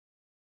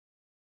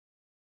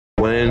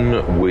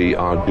When we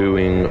are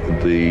doing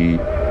the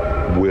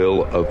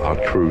will of our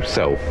true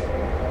self,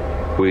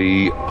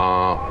 we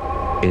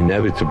are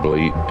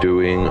inevitably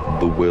doing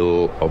the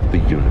will of the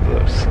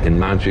universe. In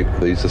magic,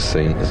 these are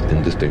seen as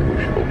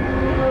indistinguishable.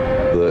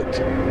 That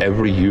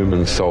every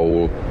human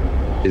soul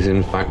is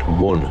in fact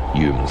one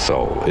human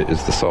soul. It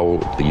is the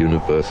soul of the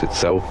universe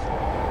itself.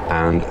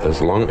 And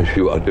as long as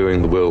you are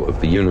doing the will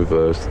of the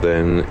universe,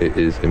 then it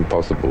is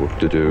impossible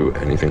to do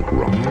anything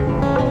wrong.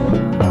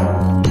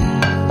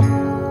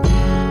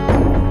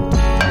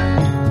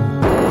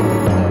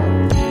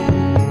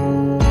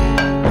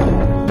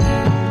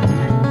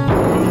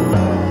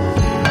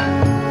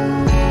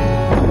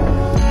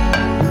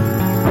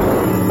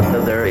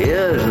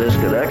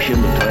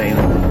 Between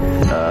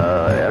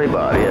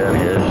everybody and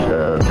his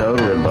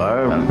total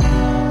environment.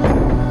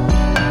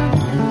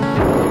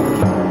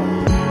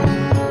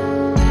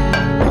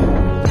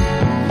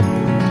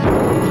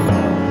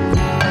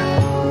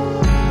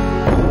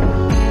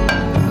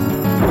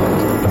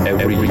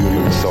 Every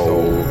human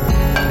soul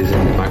is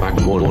in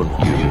fact one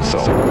human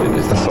soul. It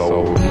is the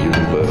soul of the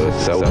universe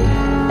itself.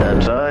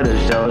 That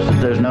scientists tell us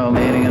that there's no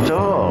meaning at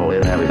all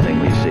in everything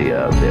we see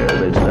out there.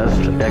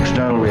 That's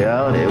external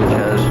reality which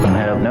can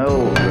have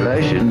no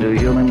relation to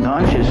human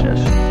consciousness.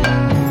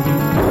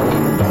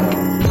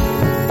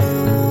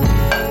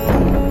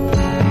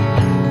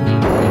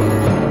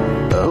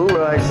 Who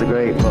writes the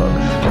great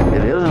books?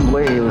 It isn't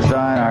we who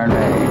sign our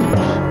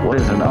names. What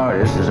is an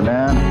artist? Is a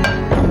man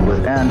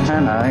with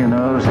antennae who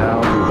knows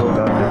how to hook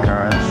up the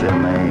currents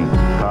in the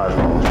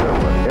cosmos or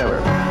whatever.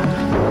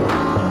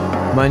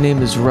 My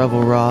name is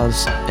Revel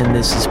Roz, and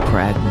this is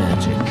Prag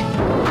Magic.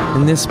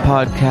 In this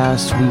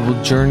podcast, we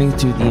will journey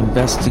through the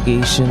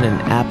investigation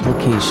and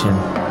application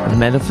of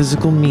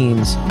metaphysical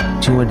means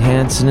to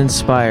enhance and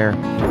inspire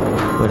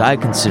what I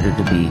consider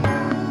to be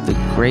the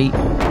great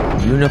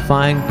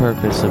unifying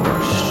purpose of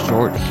our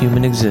short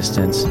human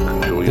existence,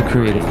 the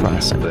creative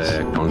process.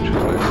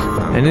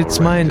 And it's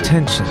my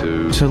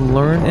intention to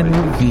learn and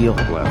reveal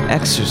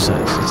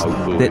exercises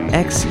that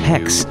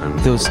X-hex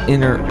those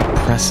inner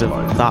oppressive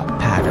thought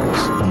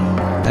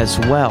patterns, as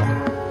well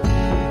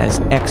as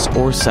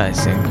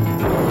exorcising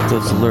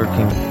those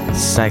lurking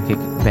psychic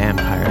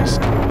vampires.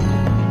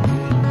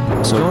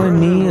 So join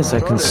me as I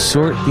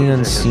consort the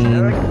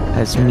unseen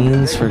as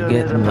means for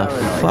getting the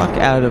fuck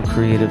out of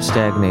creative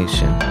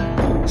stagnation.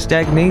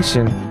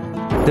 Stagnation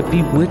that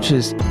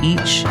bewitches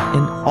each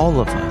and all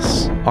of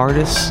us,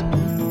 artists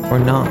or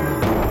not.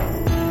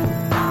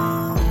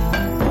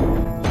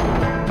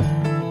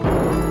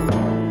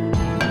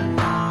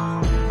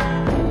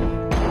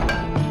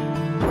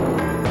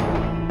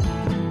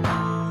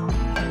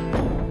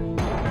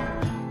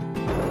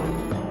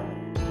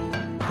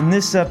 In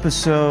this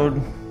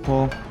episode,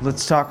 well,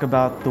 let's talk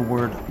about the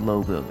word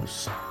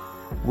logos,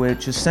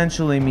 which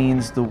essentially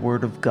means the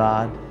word of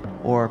God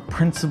or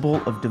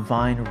principle of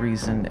divine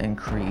reason and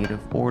creative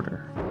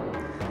order.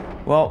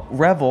 Well,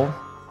 Revel,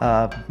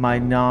 my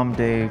nom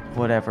de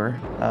whatever,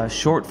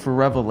 short for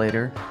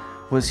Revelator,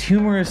 was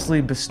humorously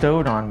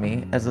bestowed on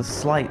me as a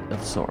slight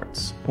of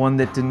sorts, one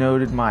that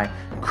denoted my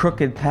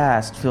crooked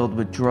past filled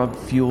with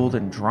drug-fueled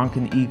and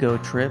drunken ego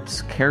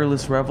trips,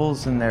 careless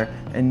revels, and their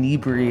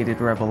inebriated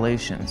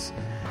revelations.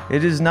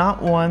 It is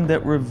not one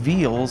that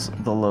reveals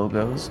the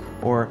logos,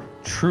 or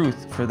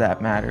truth for that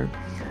matter,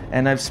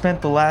 and I've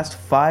spent the last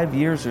 5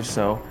 years or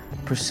so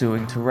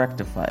pursuing to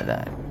rectify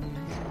that.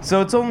 So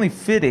it's only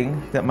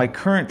fitting that my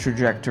current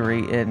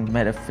trajectory in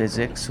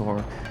metaphysics,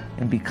 or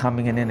in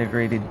becoming an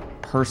integrated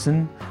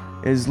person,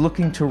 is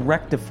looking to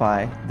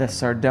rectify the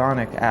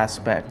sardonic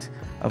aspect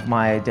of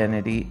my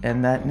identity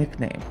and that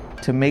nickname,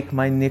 to make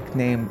my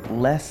nickname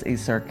less a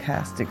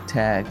sarcastic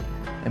tag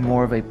and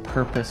more of a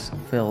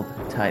purpose-filled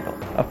title.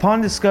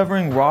 Upon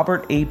discovering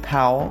Robert A.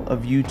 Powell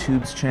of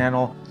YouTube's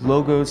channel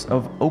Logos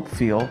of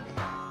Oakfield,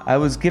 I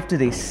was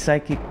gifted a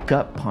psychic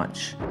gut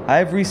punch. I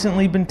have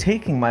recently been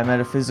taking my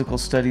metaphysical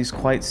studies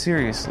quite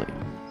seriously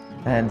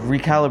and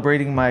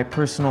recalibrating my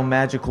personal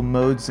magical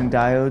modes and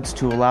diodes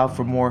to allow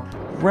for more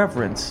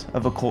reverence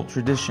of occult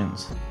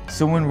traditions.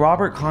 So when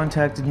Robert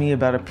contacted me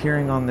about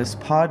appearing on this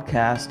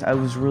podcast, I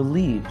was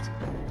relieved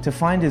to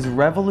find his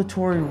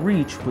revelatory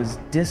reach was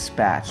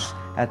dispatched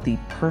at the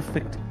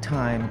perfect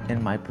time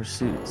in my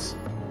pursuits.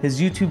 His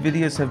YouTube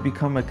videos have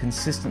become a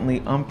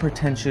consistently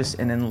unpretentious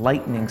and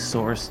enlightening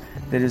source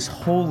that is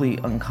wholly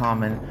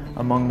uncommon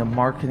among the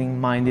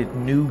marketing-minded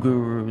new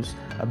gurus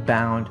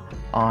abound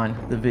on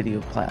the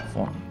video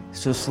platform.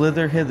 So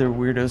slither hither,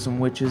 weirdos and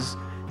witches.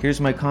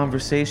 Here's my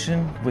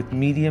conversation with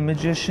media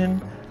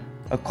magician,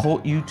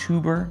 occult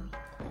YouTuber,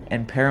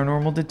 and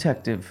paranormal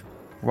detective,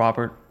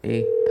 Robert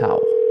A.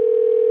 Powell.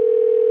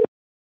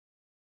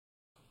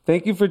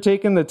 Thank you for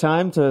taking the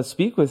time to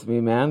speak with me,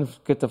 man.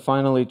 Get to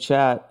finally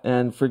chat,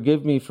 and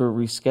forgive me for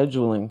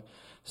rescheduling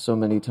so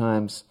many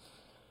times.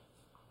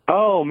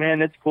 Oh,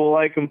 man, it's cool.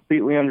 I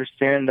completely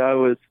understand. I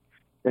was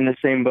in the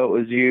same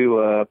boat as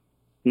you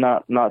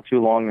not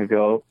too long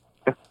ago.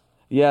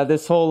 Yeah,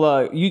 this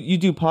whole... you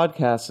do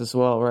podcasts as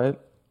well, right?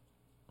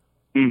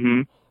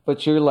 Mm-hmm.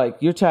 But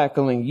you're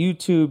tackling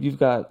YouTube. You've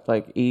got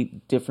like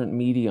 8 different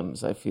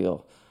mediums, I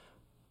feel.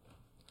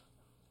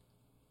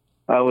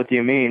 What do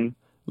you mean?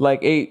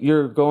 Like 8,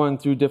 you're going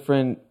through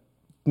different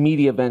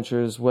media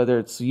ventures, whether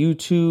it's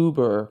YouTube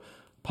or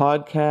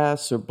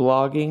podcasts or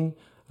blogging.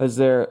 Is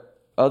there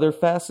other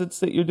facets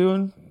that you're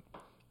doing?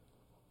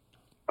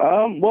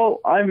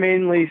 Well, I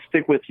mainly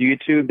stick with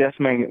YouTube. That's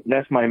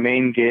my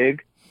main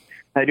gig.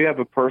 I do have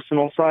a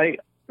personal site,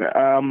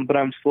 but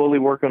I'm slowly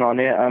working on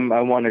it.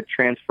 I want to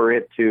transfer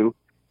it to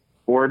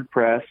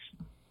WordPress.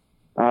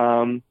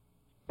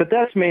 But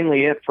that's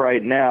mainly it for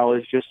right now.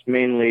 Is just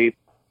mainly,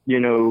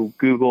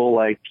 Google,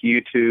 like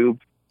YouTube.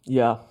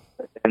 Yeah.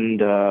 And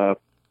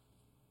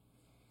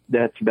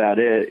that's about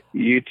it.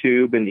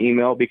 YouTube and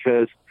email,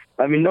 because,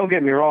 don't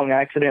get me wrong,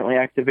 I accidentally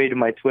activated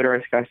my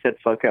Twitter. I said,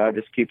 fuck it, I'll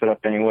just keep it up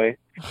anyway.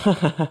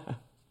 But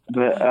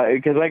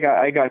because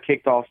I got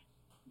kicked off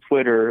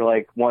Twitter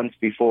like once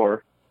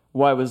before.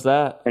 Why was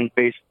that? And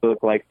Facebook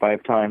like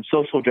 5 times.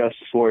 Social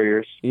justice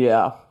warriors.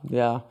 Yeah.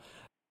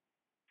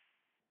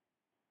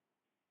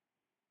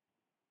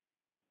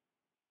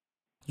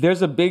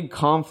 There's a big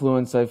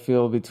confluence, I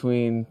feel,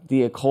 between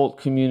the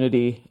occult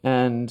community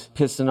and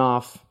pissing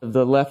off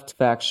the left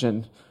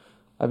faction,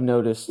 I've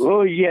noticed.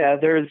 Oh, yeah,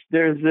 there's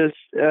this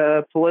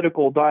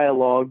political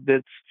dialogue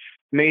that's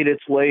made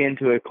its way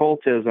into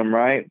occultism,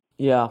 right?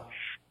 Yeah.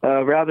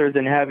 Rather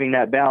than having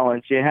that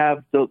balance, you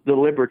have the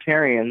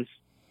libertarians,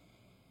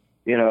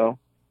 saying,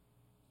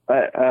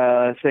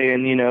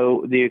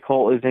 the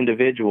occult is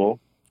individual.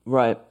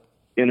 Right.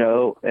 And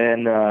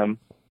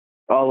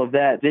all of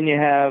that. Then you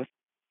have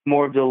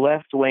more of the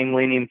left-wing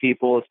leaning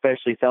people,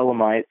 especially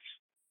Thelemites,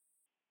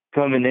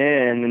 coming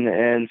in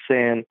and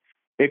saying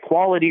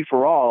equality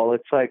for all.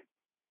 It's like,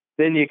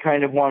 then you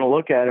kind of want to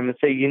look at him and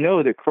say,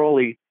 that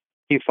Crowley,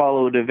 he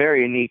followed a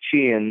very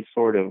Nietzschean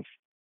sort of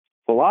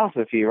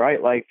philosophy,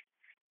 right? Like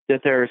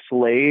that they're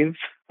slaves,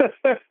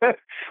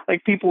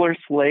 like people are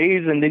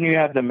slaves, and then you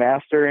have the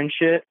master and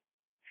shit.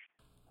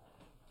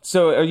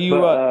 So are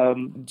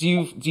you,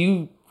 do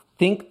you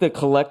think that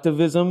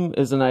collectivism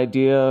is an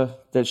idea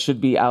that should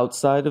be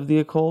outside of the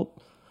occult?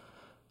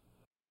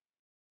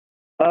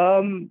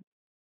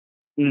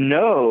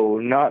 No,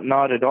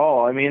 not at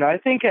all. I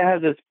think it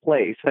has its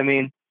place.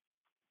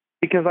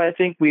 Because I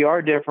think we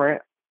are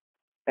different,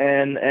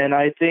 and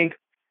I think,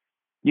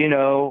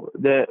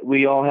 that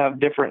we all have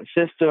different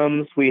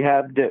systems.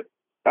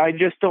 I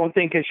just don't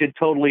think it should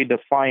totally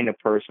define a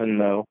person,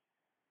 though.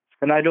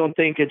 And I don't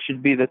think it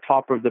should be the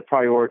top of the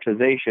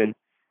prioritization.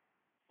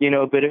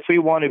 But if we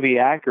want to be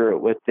accurate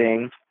with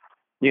things,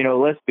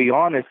 let's be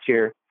honest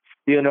here.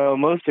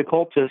 Most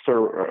occultists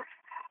are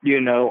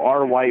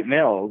white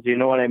males. You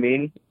know what I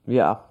mean?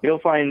 Yeah. You'll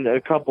find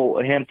a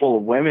handful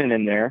of women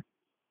in there.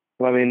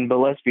 But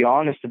let's be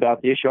honest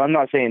about the issue. I'm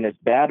not saying it's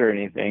bad or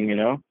anything,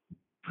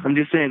 I'm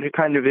just saying it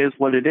kind of is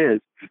what it is.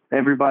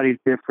 Everybody's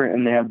different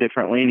and they have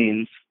different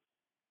leanings.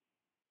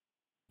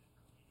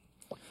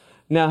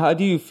 Now, how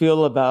do you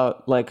feel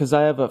about, because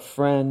I have a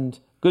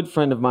good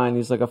friend of mine,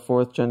 he's like a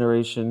 4th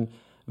generation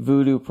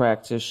voodoo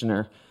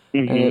practitioner.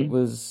 Mm-hmm. And it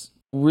was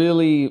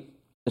really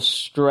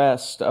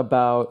stressed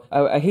about,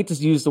 I hate to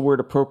use the word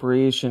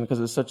appropriation because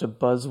it's such a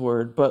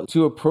buzzword, but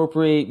to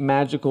appropriate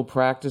magical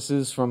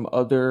practices from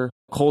other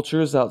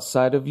cultures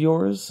outside of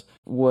yours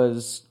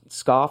was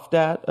scoffed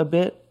at a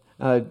bit.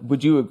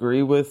 Would you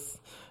agree with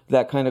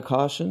that kind of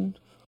caution?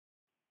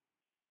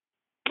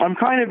 I'm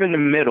kind of in the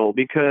middle,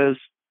 because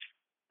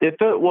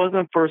if it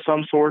wasn't for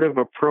some sort of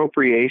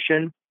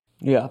appropriation,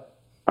 yeah,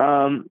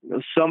 some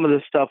of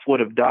the stuff would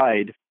have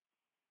died.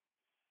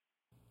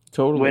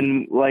 Totally.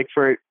 When we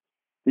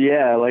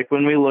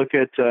look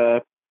at,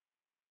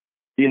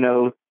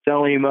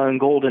 Thelema and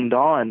Golden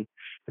Dawn,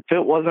 if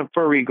it wasn't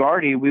for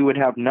Regardie, we would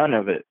have none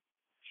of it.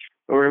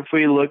 Or if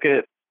we look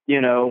at,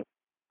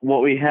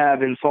 what we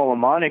have in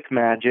Solomonic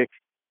magic,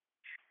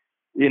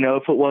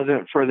 if it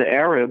wasn't for the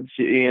Arabs,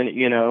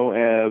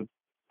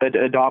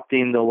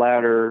 adopting the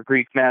latter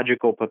Greek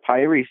magical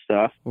papyri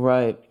stuff,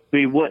 right?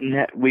 We wouldn't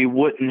have the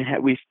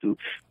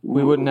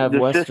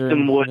Western,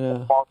 system would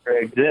no longer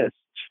exist.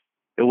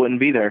 It wouldn't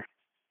be there.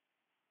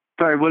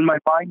 Sorry, when my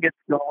mind gets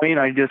going,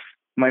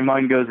 my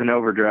mind goes in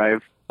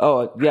overdrive.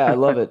 Oh yeah, I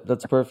love it.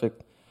 That's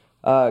perfect.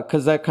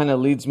 Because that kind of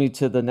leads me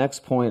to the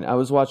next point. I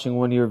was watching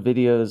one of your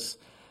videos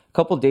a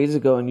couple days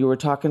ago, and you were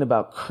talking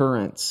about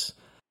currents.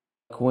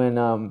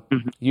 When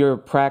you're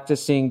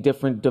practicing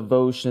different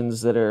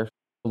devotions that are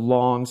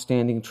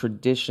long-standing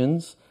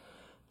traditions,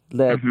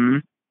 that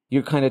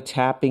you're kind of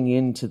tapping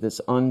into this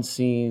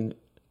unseen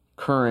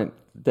current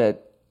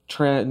that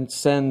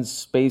transcends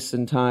space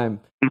and time.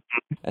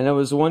 And I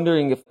was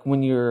wondering if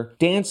when you're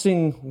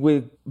dancing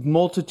with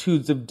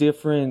multitudes of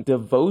different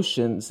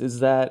devotions, is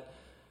that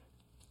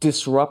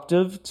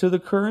disruptive to the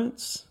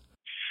currents?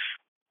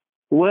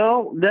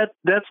 Well,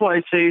 that's why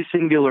I say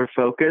singular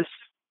focus.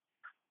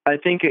 I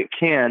think it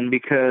can,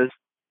 because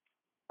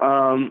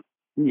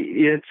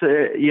it's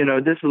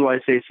this is why I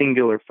say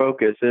singular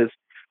focus is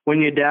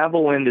when you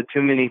dabble into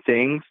too many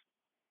things,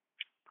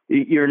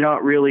 you're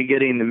not really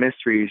getting the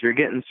mysteries. You're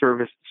getting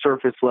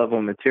surface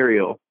level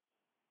material.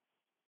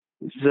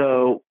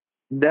 So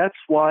that's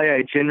why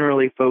I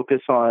generally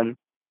focus on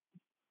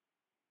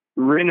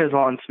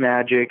Renaissance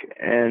magic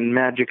and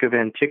magic of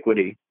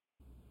antiquity.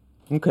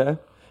 Okay.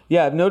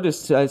 Yeah, I've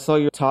noticed, I saw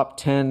your top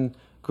 10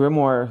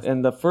 grimoire,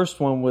 and the first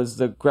one was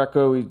the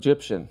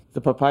Greco-Egyptian,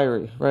 the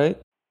papyri, right?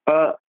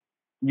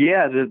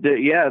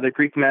 The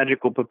Greek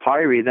magical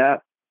papyri,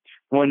 that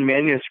one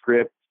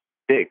manuscript,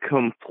 it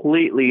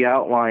completely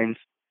outlines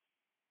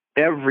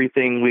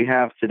everything we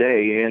have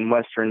today in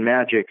Western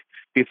magic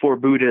before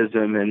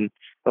Buddhism and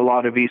a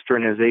lot of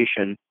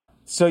Easternization.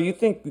 So you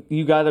think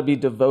you got to be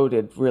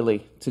devoted,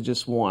 really, to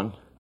just one?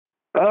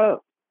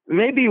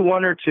 Maybe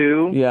one or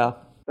two. Yeah.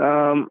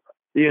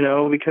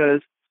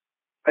 Because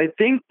I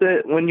think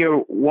that when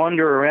you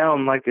wander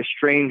around like a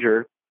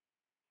stranger,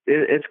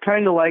 it's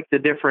kind of like the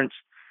difference,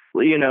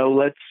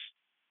 let's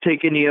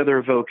take any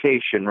other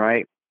vocation,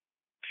 right?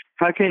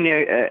 How can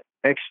you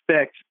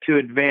expect to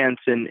advance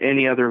in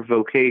any other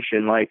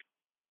vocation? Like,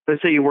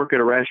 let's say you work at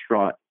a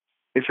restaurant.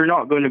 If you're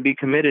not going to be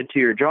committed to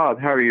your job,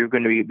 how are you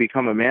going to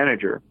become a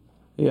manager?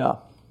 Yeah.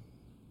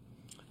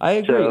 I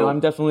agree. So, I'm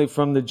definitely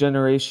from the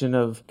generation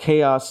of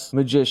chaos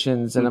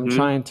magicians, and I'm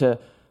trying to,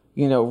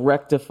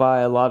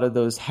 rectify a lot of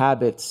those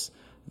habits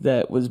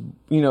that was,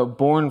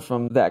 born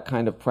from that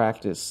kind of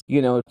practice.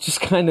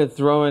 Just kind of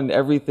throwing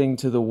everything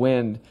to the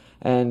wind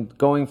and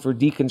going for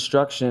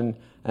deconstruction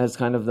as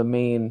kind of the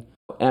main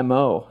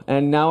MO.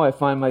 And now I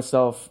find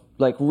myself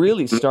like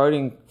really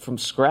starting from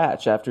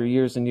scratch after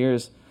years and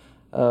years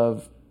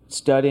of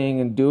studying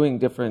and doing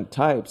different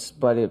types,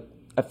 but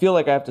I feel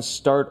like I have to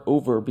start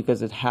over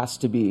because it has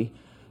to be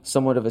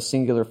somewhat of a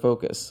singular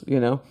focus,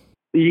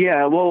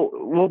 Yeah,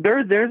 well,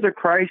 there's a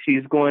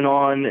crisis going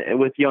on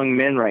with young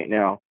men right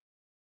now,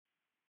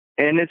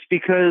 and it's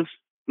because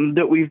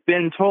that we've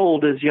been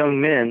told as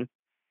young men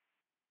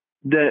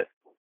that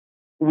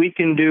we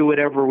can do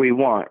whatever we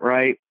want,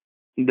 right?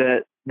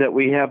 That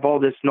we have all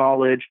this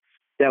knowledge,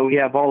 that we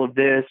have all of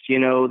this,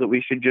 that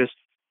we should just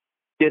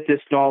get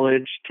this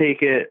knowledge,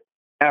 take it,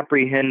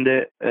 apprehend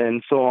it,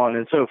 and so on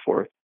and so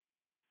forth.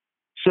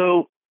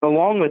 So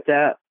along with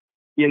that,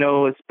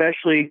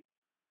 especially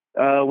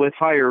with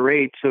higher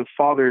rates of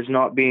fathers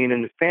not being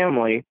in the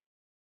family,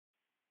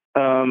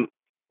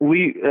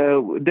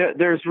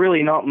 there's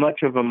really not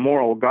much of a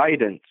moral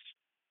guidance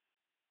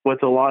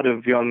with a lot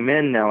of young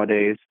men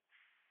nowadays.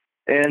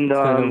 And it's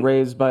kind of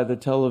raised by the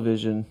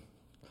television,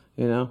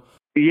 Yeah,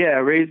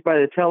 raised by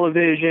the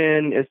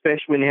television,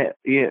 especially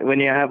when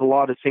you have a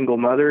lot of single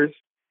mothers.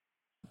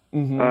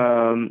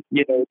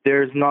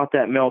 There's not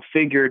that male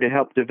figure to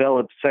help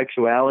develop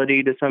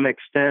sexuality to some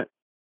extent,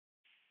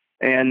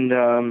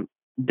 and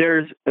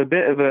there's a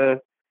bit of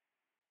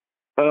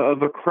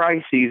a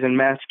crisis in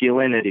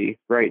masculinity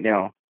right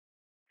now,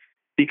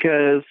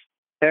 because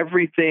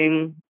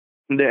everything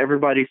that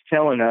everybody's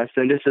telling us,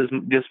 and this is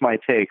just my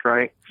take,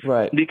 right?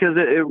 Right. Because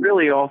it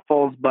really all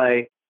falls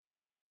by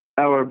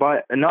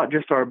not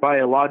just our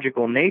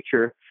biological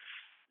nature,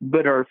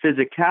 but our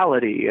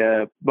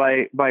physicality,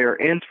 by our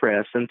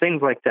interests and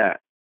things like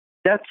that.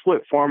 That's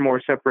what far more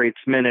separates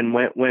men and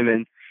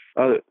women,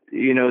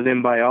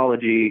 than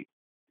biology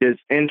is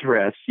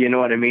interest. You know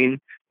what I mean?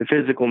 The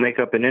physical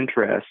makeup and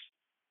interest.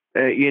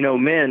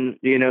 Men,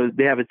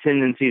 they have a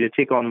tendency to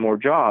take on more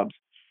jobs.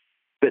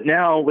 But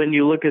now when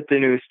you look at the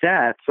new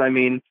stats,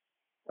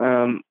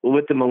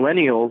 with the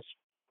millennials,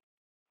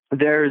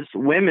 there's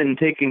women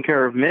taking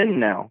care of men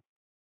now.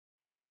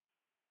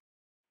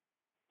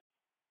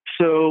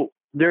 So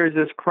there's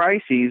this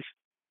crisis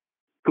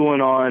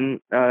going on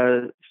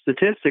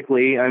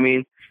statistically.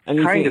 And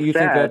you think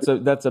sad.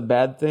 that's a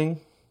bad thing?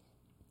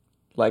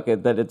 Like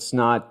that it's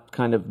not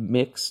kind of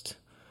mixed?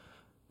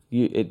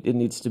 It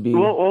needs to be...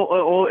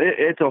 Well,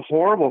 it's a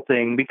horrible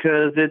thing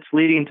because it's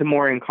leading to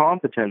more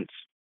incompetence.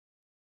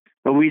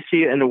 We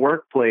see it in the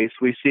workplace.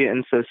 We see it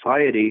in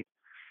society.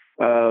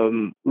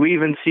 We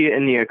even see it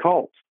in the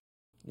occult.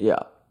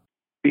 Yeah.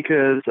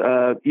 Because,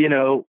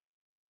 and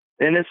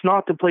it's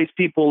not to place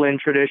people in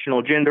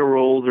traditional gender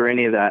roles or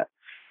any of that.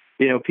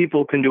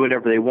 People can do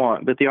whatever they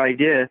want. But the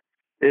idea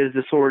is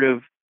to sort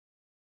of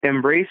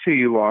embrace who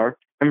you are,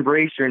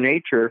 embrace your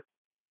nature,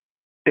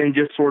 and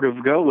just sort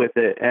of go with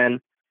it.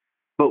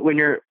 But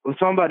when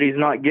somebody's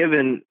not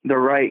given the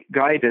right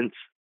guidance,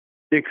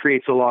 it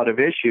creates a lot of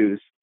issues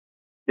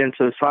in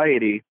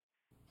society.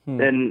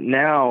 And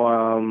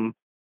now,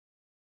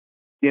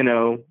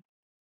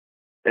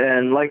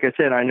 and like I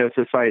said, I know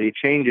society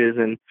changes,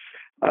 and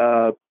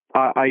I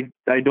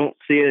don't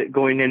see it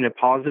going in a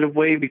positive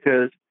way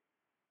because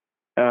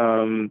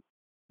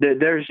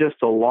there's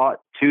just a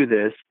lot to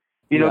this,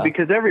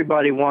 because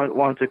everybody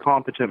wants a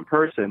competent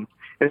person.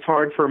 It's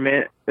hard for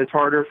men. It's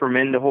harder for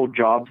men to hold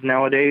jobs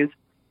nowadays,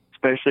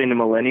 especially in the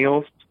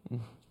millennials.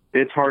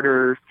 It's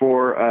harder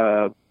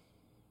for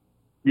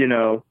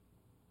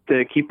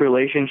to keep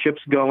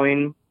relationships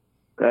going.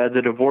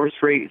 The divorce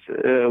rates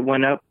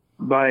went up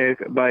by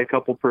a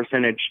couple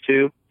percentage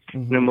too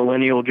in the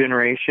millennial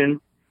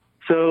generation.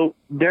 So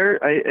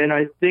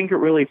I think it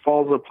really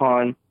falls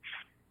upon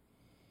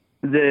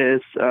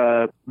this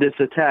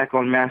attack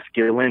on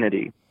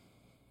masculinity.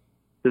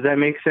 Does that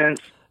make sense?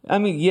 I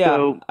mean, yeah,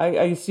 So,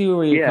 I see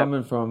where you're yeah.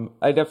 coming from.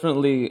 I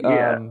definitely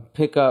Yeah.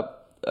 pick up,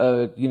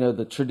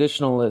 the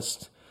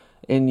traditionalist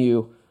in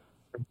you.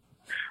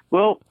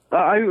 Well,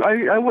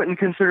 I wouldn't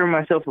consider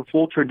myself a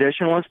full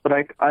traditionalist, but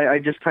I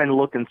just kind of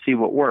look and see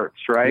what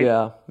works, right?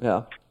 Yeah,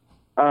 yeah.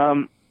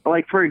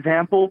 Like, for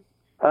example,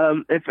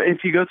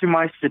 if you go through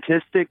my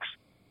statistics,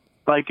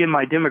 like in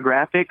my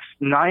demographics,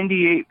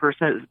 98%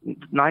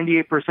 of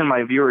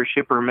my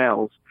viewership are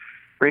males,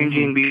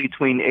 ranging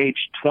between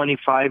age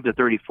 25 to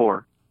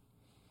 34.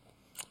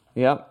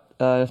 Yeah.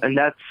 And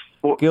that's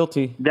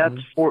Guilty.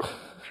 That's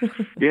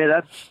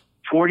that's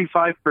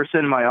 45%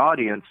 of my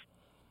audience.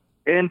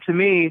 And to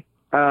me,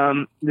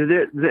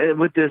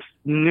 with this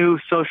new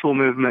social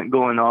movement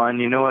going on,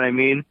 you know what I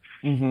mean?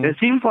 Mm-hmm. It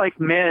seems like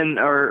men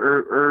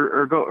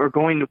are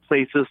going to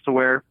places to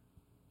where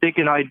they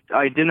can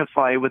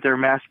identify with their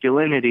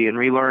masculinity and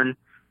relearn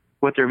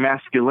what their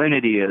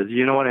masculinity is.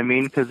 You know what I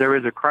mean? Because there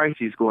is a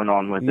crisis going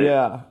on with it.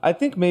 Yeah, I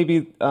think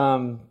maybe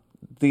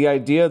the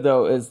idea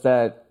though is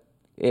that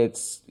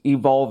it's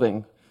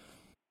evolving.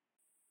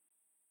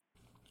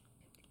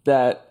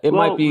 That it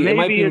might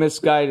be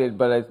misguided,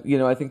 but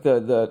I think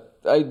the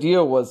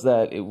idea was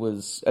that it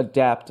was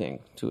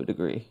adapting to a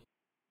degree.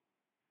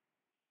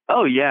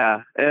 Oh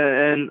yeah,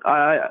 and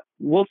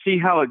we'll see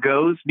how it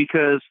goes,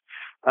 because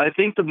I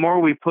think the more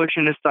we push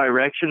in this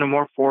direction, the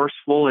more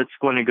forceful it's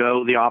going to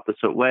go the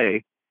opposite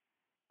way.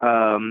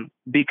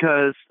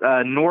 Because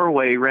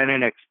Norway ran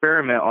an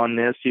experiment on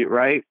this,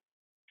 right?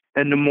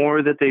 And the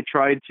more that they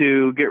tried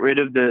to get rid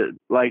of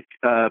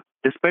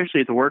especially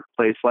at the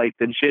workplace, like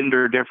the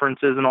gender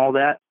differences and all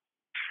that,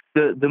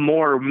 the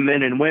more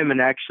men and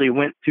women actually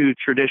went to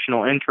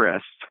traditional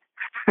interests.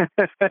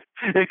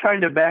 It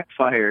kind of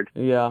backfired.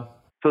 Yeah.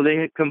 So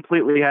they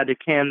completely had to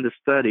can the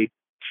study.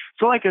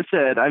 So like I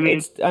said, I mean,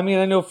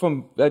 I know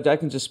I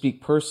can just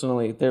speak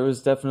personally. There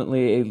was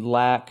definitely a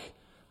lack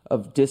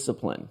of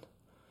discipline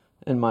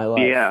in my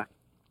life. Yeah.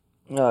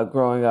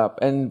 Growing up,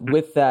 and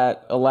with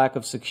that, a lack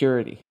of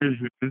security.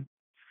 Mm-hmm.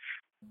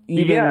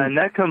 And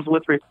that comes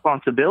with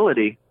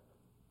responsibility.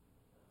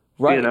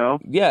 Right. You know?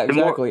 Yeah,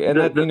 exactly.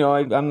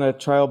 I'm the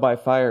trial by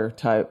fire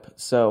type.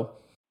 So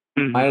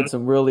I had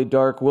some really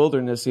dark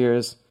wilderness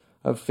years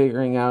of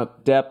figuring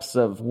out depths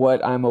of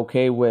what I'm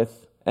okay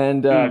with.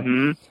 And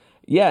and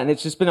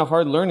it's just been a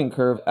hard learning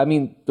curve. I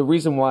mean, the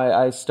reason why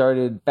I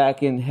started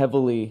back in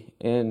heavily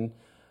in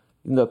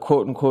the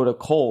quote unquote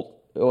occult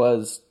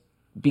was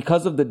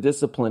because of the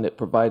discipline it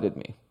provided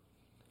me.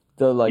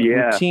 The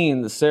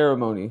routine, the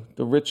ceremony,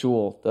 the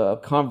ritual, the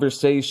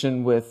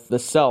conversation with the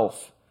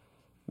self,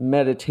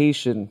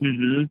 meditation.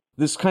 Mm-hmm.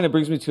 This kind of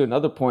brings me to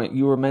another point.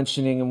 You were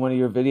mentioning in one of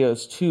your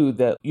videos too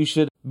that you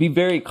should be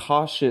very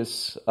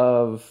cautious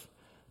of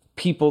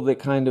people that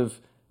kind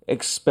of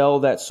expel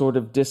that sort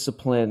of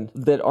discipline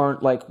that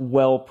aren't like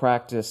well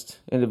practiced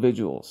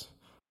individuals.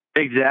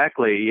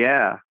 Exactly,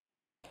 yeah.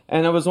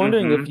 And I was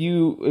wondering if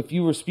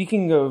you were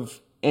speaking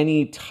of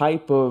any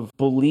type of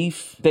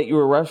belief that you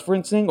were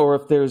referencing, or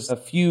if there's a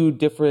few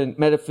different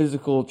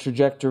metaphysical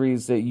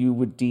trajectories that you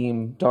would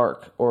deem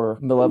dark or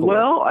malevolent.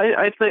 Well,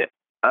 I think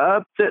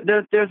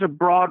there's a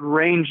broad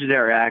range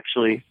there,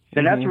 actually.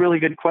 And that's a really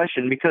good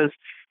question, because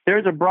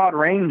there's a broad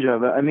range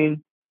of it. I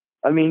mean,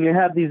 you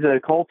have these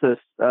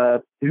occultists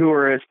who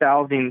are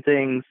espousing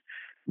things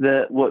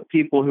that what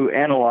people who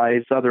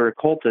analyze other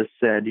occultists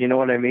said. You know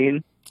what I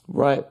mean?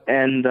 Right.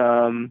 And,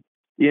 then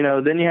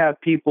you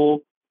have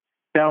people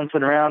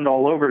bouncing around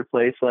all over the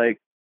place,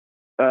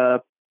 and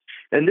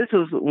this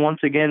is once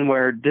again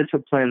where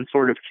discipline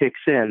sort of kicks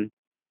in,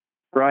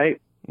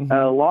 right? Mm-hmm.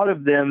 A lot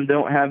of them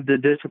don't have the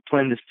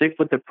discipline to stick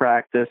with the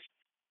practice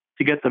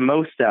to get the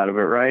most out of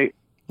it, right?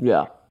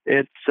 Yeah.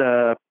 It's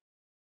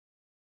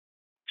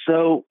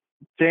so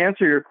to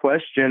answer your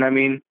question, I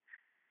mean,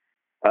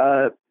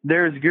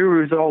 there's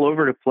gurus all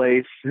over the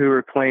place who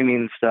are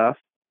claiming stuff.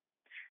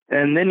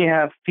 And then you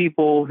have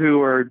people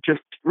who are just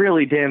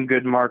really damn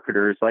good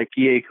marketers, like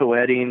E.A.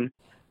 Coedding.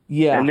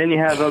 Yeah. And then you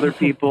have other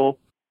people,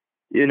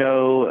 trying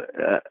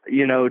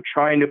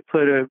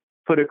to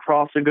put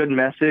across a good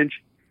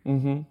message.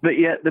 Mm-hmm. But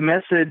yet the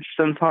message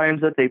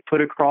sometimes that they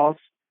put across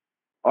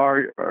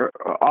are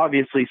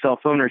obviously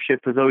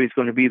self-ownership is always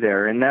going to be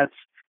there. And that's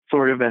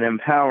sort of an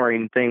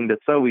empowering thing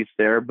that's always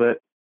there.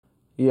 But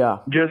yeah,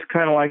 just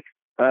kind of like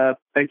I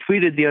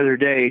tweeted the other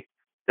day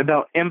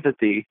about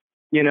empathy.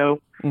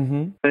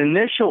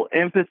 Initial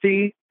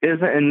empathy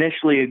isn't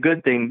initially a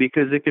good thing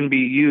because it can be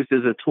used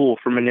as a tool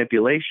for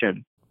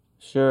manipulation.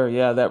 Sure,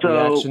 yeah,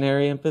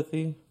 reactionary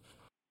empathy.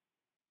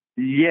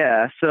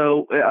 Yeah,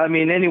 so, I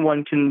mean,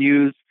 anyone can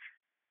use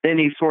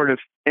any sort of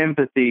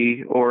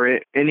empathy or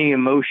any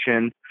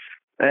emotion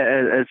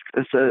as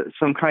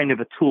some kind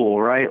of a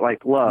tool, right?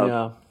 Like love.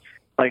 Yeah.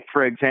 Like,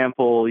 for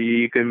example,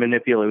 you can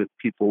manipulate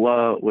people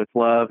with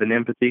love and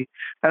empathy.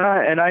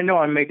 And I know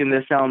I'm making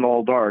this sound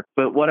all dark,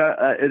 but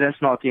that's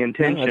not the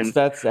intention.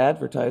 That's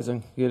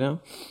advertising,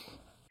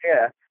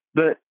 Yeah,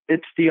 but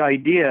it's the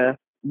idea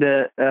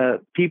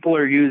that people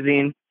are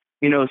using,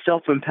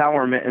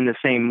 self-empowerment in the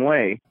same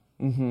way.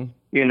 Mm-hmm.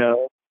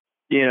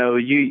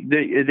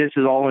 This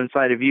is all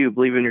inside of you.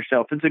 Believe in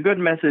yourself. It's a good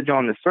message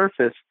on the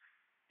surface,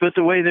 but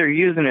the way they're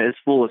using it is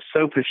full of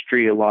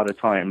sophistry a lot of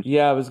times.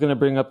 Yeah, I was going to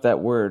bring up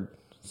that word,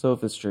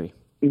 sophistry.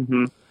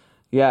 Mm-hmm.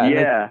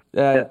 Yeah.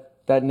 Yeah.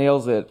 That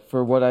nails it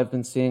for what I've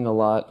been seeing a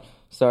lot.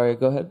 Sorry,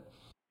 go ahead.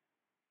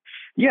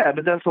 Yeah,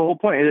 but that's the whole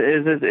point.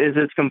 Is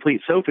it's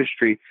complete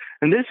sophistry,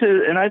 and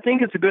I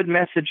think it's a good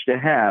message to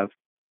have.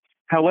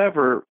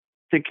 However,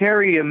 to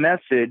carry a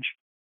message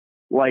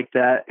like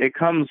that, it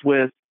comes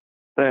with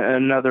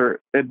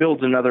it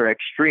builds another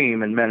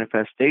extreme and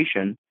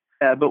manifestation.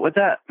 But with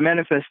that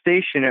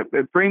manifestation,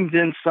 it brings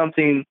in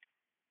something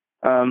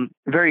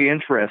very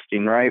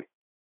interesting, right?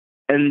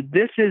 And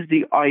this is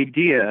the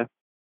idea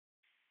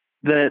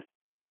that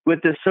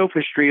with the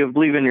sophistry of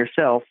believe in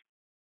yourself,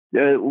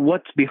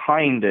 what's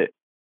behind it?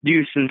 Do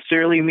you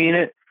sincerely mean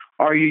it?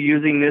 Are you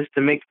using this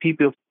to make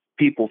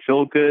people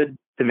feel good,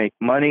 to make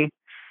money?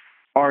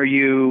 Are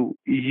you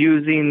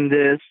using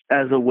this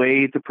as a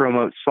way to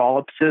promote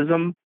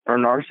solipsism or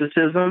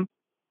narcissism?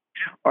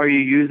 Are you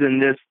using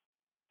this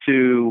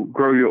to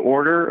grow your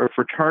order or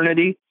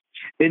fraternity?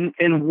 In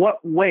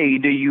what way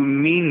do you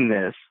mean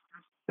this?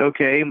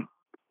 Okay,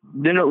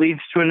 then it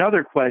leads to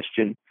another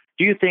question.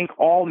 Do you think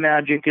all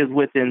magic is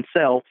within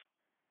self,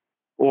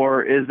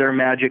 or is there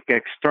magic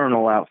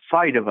external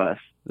outside of us?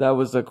 That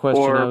was the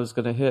question I was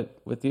going to hit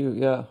with you,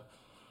 yeah.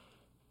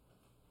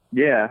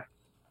 Yeah.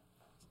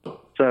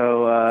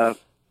 So,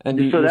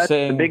 and so that's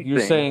saying, the big you're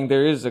thing. saying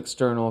there is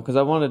external, because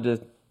I wanted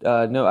to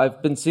know,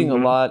 I've been seeing a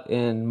lot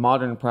in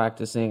modern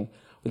practicing,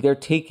 where they're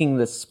taking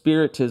the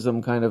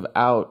spiritism kind of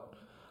out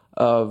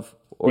of,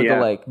 or the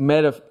like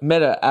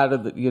meta out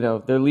of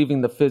the, they're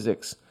leaving the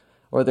physics,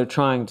 or they're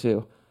trying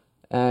to.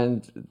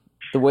 And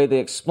the way they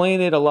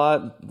explain it a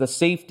lot, the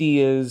safety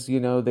is,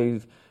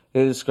 they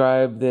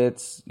describe that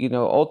it's,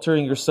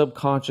 altering your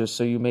subconscious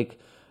so you make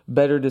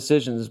better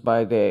decisions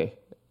by day.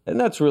 And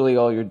that's really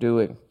all you're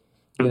doing.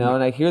 And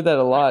I hear that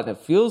a lot, and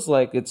it feels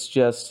like it's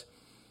just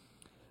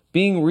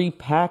being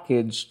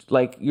repackaged,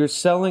 like you're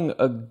selling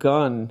a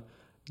gun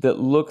that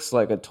looks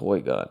like a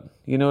toy gun.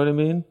 You know what I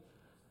mean?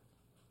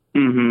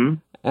 Mm-hmm.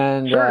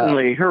 And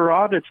certainly,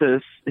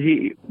 Herodotus,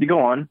 go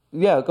on.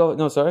 Yeah, go.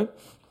 No, sorry.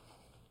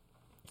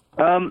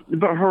 But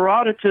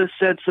Herodotus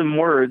said some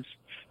words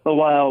a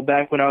while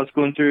back when I was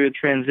going through a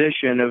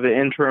transition of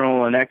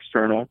internal and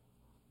external,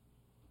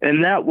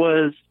 and that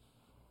was,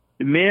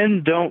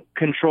 men don't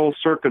control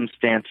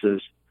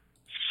circumstances.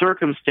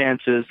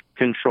 Circumstances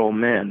control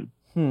men.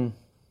 I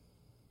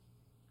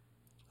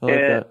like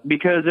that.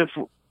 Because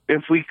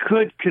if we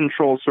could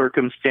control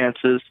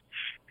circumstances,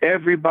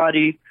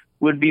 everybody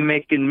would be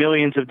making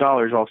millions of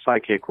dollars off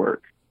psychic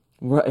work.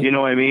 Right. You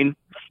know what I mean?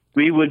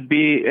 We would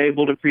be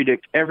able to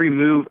predict every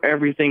move,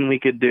 everything we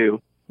could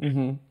do.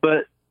 Mm-hmm.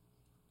 But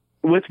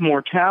with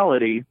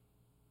mortality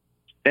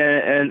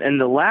and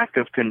the lack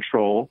of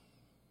control,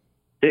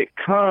 it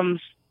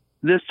comes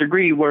this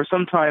degree where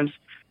sometimes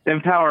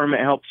empowerment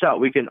helps out.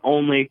 We can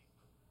only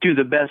do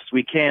the best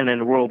we can in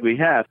the world we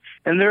have.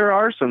 And there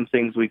are some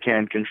things we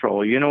can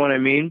control. You know what I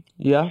mean?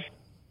 Yeah.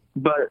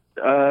 But,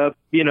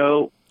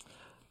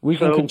 we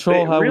can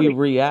control how we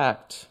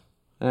react.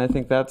 And I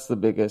think that's the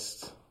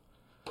biggest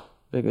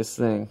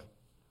thing.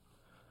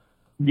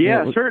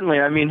 Yeah, certainly.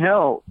 I mean,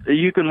 hell,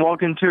 you can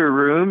walk into a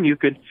room, you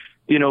could,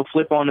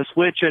 flip on a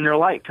switch and your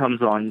light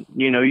comes on.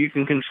 You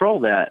can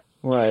control that.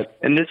 Right.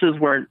 And this is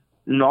where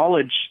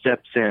knowledge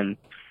steps in.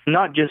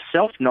 Not just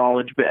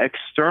self-knowledge, but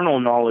external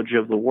knowledge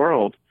of the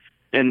world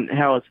and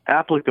how it's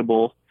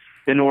applicable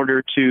in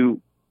order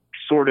to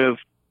sort of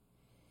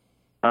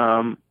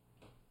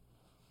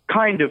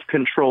kind of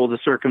control the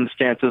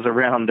circumstances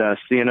around us,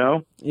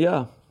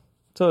 Yeah.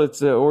 So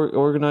it's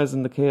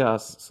organizing the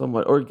chaos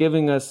somewhat, or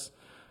giving us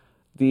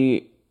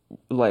the,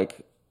 I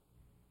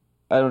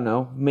don't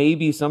know,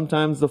 maybe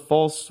sometimes the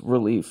false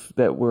relief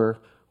that we're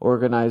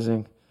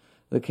organizing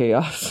the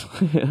chaos,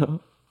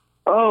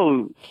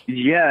 Oh,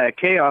 yeah,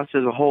 chaos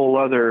is a whole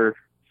other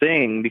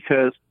thing,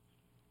 because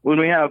when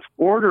we have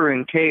order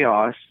and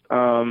chaos,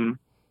 I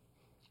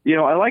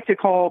like to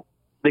call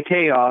the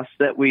chaos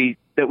that we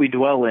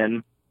dwell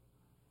in,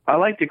 I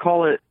like to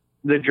call it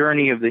the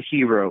journey of the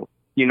hero.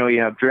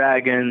 You have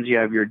dragons, you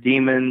have your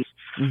demons,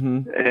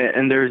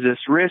 and there's this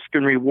risk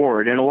and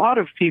reward. And a lot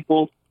of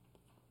people,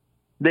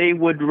 they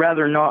would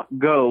rather not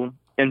go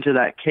into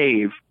that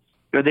cave,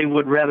 or they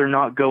would rather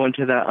not go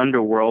into that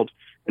underworld,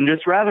 and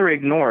just rather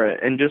ignore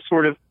it and just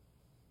sort of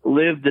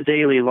live the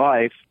daily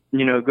life,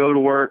 go to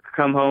work,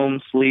 come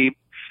home, sleep,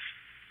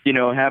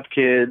 have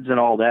kids and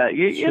all that.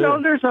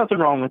 There's nothing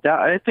wrong with that.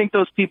 I think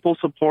those people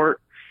support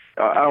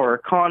our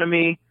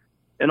economy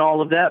and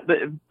all of that.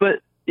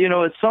 But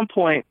at some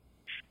point,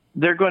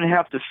 they're going to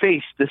have to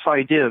face this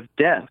idea of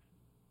death.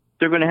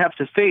 They're going to have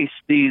to face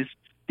these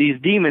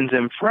demons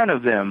in front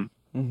of them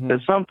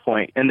at some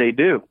point, and they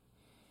do.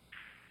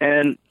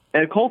 And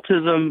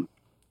occultism,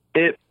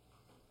 it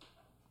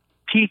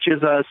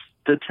teaches us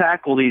to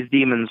tackle these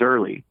demons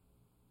early.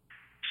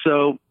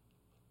 So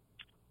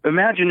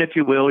imagine, if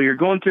you will, you're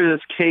going through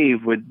this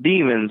cave with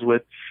demons,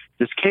 with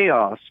this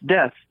chaos,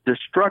 death,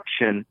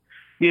 destruction.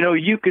 You know,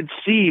 you could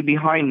see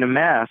behind the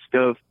mask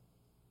of,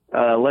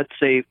 let's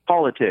say,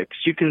 politics.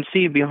 You can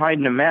see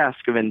behind the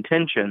mask of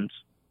intentions.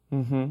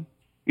 Mm-hmm.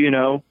 You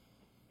know,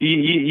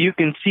 you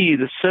can see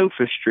the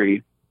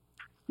sophistry.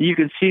 You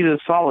could see the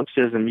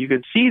solipsism. You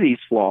could see these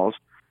flaws.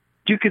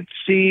 You could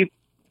see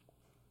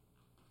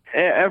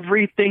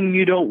everything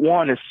you don't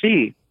want to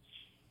see.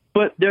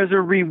 But there's a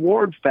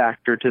reward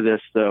factor to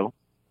this, though,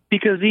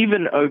 because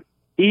even a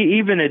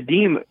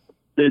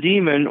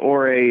demon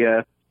or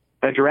a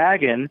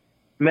dragon,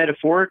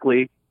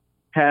 metaphorically,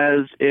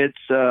 has its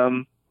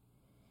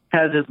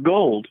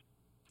gold.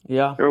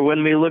 Yeah. Or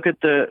when we look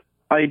at the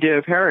idea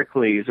of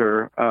Heracles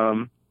or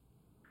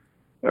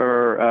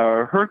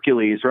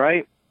Hercules,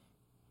 right?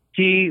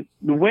 He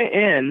went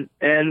in,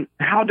 and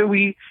how do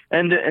we?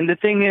 And the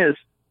thing is,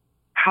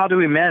 how do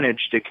we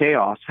manage the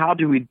chaos? How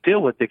do we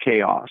deal with the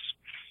chaos?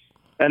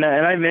 And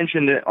I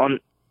mentioned it on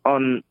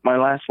my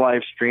last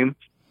live stream.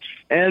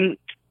 And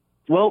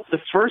well, the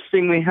first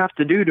thing we have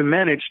to do to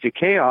manage the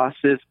chaos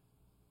is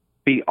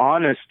be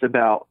honest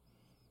about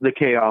the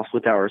chaos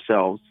with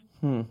ourselves.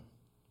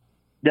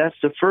 That's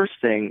the first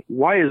thing.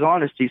 Why is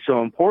honesty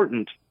so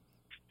important?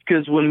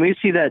 Because when we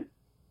see that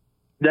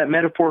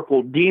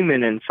metaphorical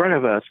demon in front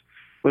of us,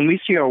 when we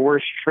see our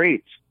worst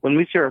traits, when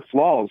we see our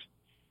flaws,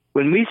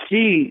 when we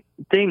see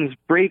things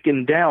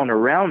breaking down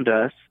around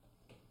us,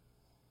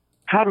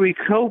 how do we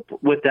cope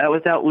with that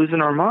without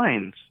losing our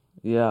minds?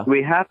 Yeah.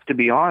 We have to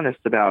be honest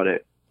about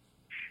it.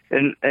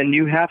 And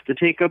you have to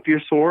take up your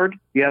sword,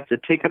 you have to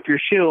take up your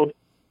shield,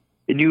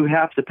 and you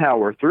have to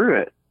power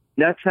through it.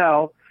 That's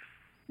how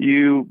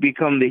you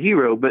become the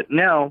hero. But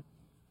now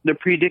the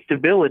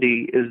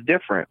predictability is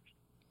different.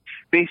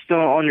 Based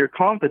on your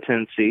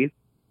competency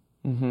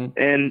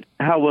and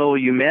how well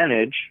you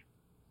manage,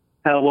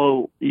 how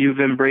well you've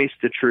embraced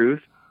the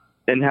truth,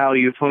 and how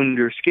you've honed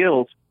your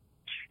skills,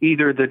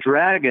 either the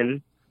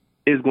dragon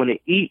is going to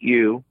eat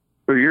you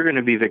or you're going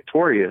to be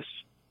victorious.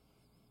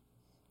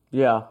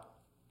 Yeah.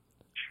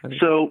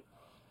 So,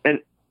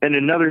 and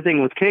another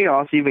thing with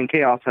chaos, even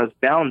chaos has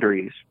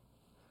boundaries.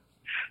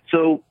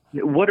 So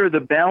what are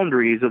the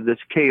boundaries of this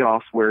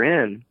chaos we're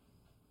in?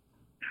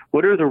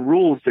 What are the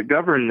rules that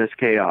govern this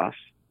chaos?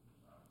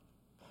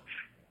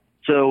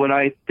 So when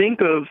I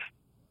think of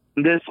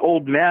this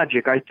old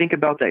magic, I think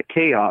about that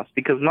chaos,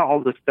 because not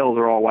all the spells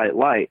are all white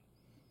light.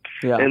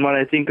 Yeah. And when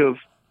I think of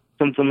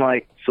something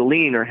like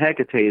Selene or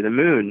Hecate, the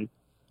moon,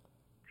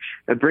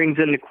 it brings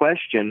into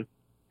question,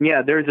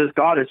 yeah, there's this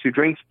goddess who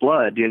drinks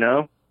blood, you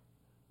know?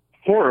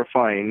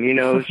 Horrifying, you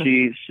know,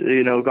 she's,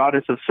 you know,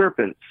 goddess of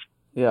serpents.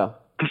 Yeah.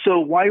 So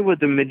why would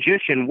the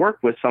magician work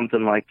with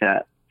something like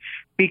that?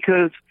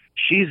 Because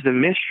she's the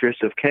mistress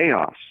of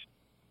chaos.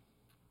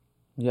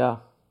 Yeah.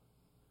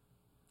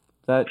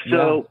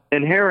 So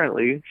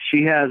inherently,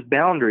 she has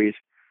boundaries,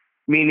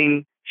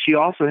 meaning she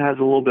also has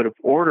a little bit of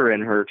order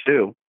in her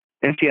too,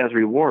 and she has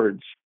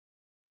rewards.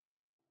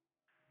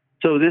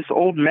 So this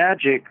old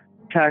magic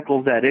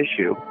tackles that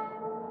issue.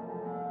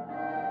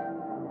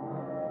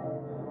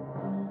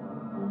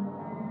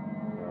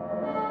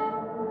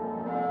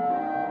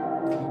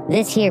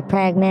 This here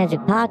Prag Magic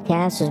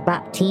podcast is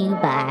brought to you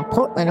by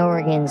Portland,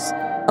 Oregon's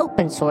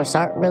open source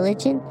art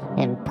religion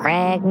and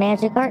Prag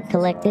Magic Art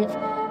Collective,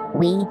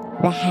 We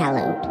the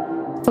Hallowed.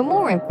 For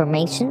more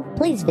information,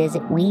 please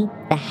visit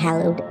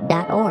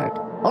wethehallowed.org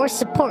or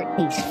support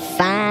these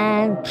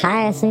fine,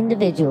 pious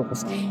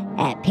individuals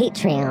at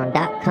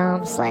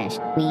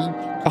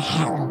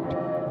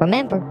patreon.com/wethehallowed.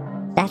 Remember,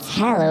 that's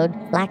hallowed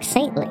like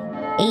saintly.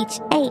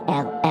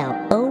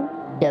 HALLOWED.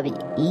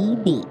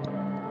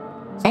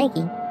 Thank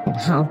you, and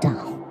hold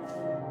on.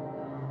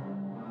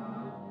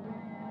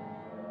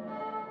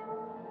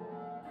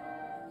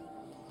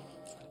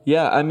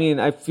 Yeah, I mean,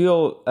 I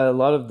feel a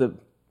lot of the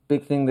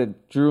big thing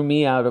that drew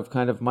me out of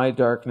kind of my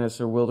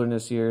darkness or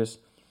wilderness years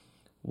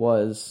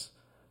was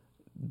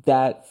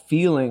that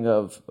feeling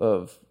of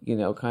you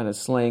know, kind of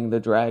slaying the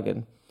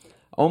dragon,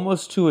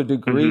 almost to a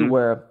degree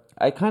where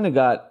I kind of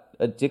got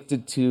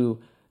addicted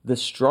to the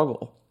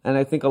struggle. And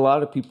I think a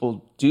lot of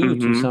people do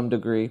to some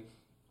degree.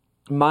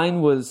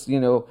 Mine was, you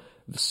know,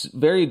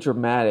 very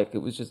dramatic.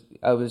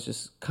 I was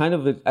just kind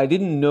of, I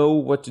didn't know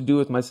what to do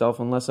with myself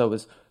unless I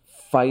was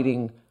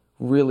fighting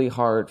really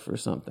hard for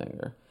something,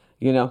 or,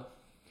 you know,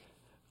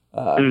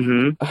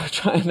 trying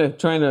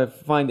to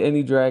find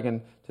any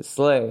dragon to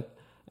slay.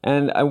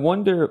 And I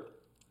wonder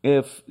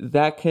if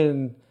that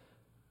can,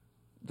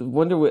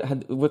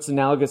 what's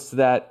analogous to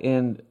that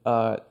in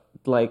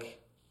like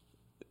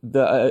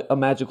a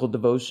magical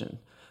devotion.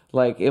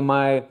 Like,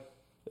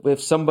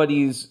 if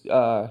somebody's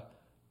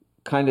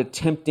kind of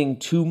tempting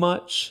too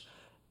much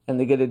and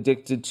they get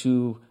addicted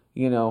to,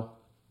 you know,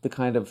 the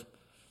kind of,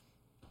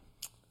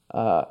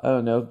 I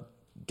don't know,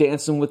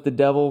 dancing with the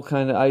devil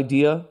kind of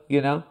idea,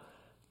 you know,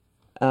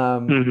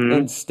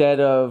 instead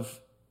of,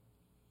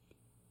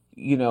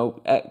 you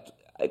know,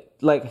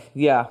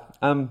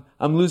 I'm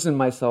losing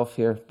myself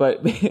here,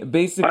 but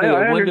basically,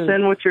 I wonder,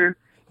 understand what you're.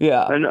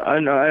 Yeah,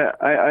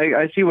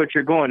 I see what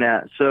you're going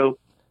at. So,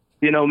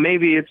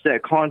 maybe it's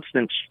that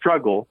constant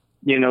struggle,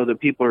 that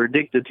people are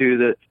addicted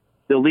to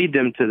that lead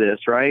them to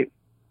this, right?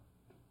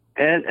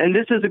 And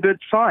this is a good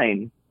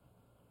sign.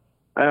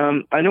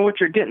 I know what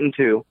you're getting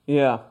to.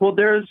 Yeah. Well,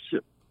 there's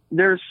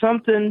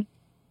something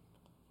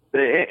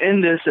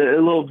in this a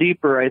little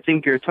deeper. I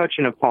think you're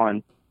touching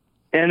upon,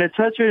 and it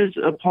touches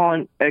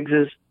upon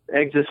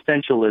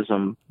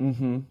existentialism.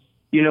 Mm-hmm.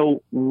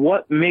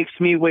 What makes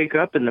me wake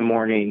up in the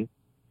morning?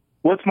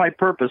 What's my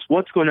purpose?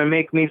 What's going to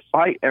make me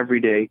fight every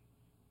day?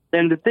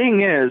 And the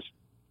thing is,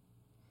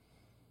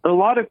 a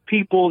lot of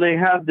people, they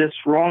have this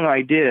wrong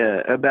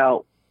idea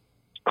about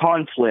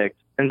conflict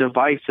and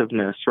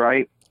divisiveness,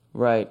 right?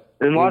 Right.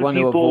 And a lot of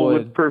people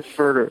would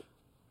prefer to,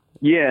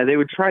 they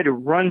would try to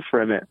run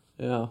from it.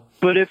 Yeah.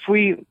 But if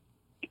we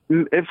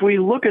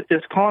look at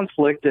this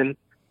conflict, and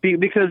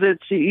because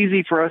it's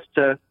easy for us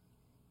to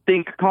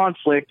think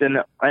conflict, and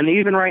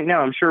even right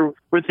now, I'm sure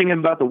we're thinking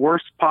about the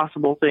worst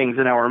possible things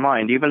in our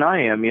mind. Even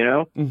I am,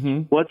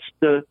 Mm-hmm. What's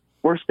the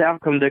worst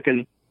outcome that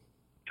can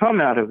come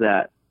out of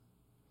that?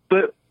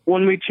 But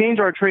when we change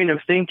our train of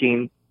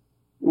thinking,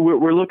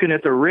 we're looking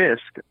at the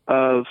risk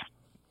of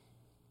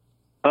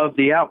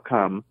the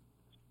outcome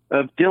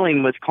of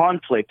dealing with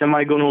conflict. Am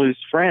I going to lose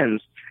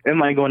friends?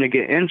 Am I going to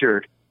get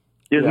injured?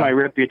 Is my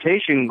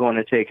reputation going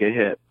to take a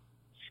hit?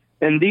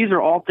 And these are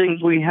all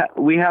things we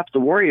have to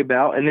worry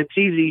about, and it's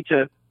easy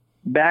to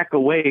back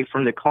away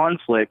from the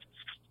conflict.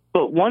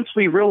 But once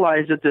we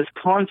realize that this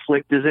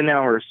conflict is in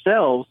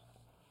ourselves,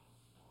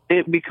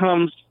 it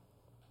becomes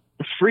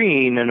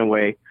freeing in a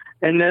way.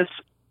 And this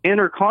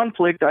inner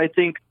conflict, I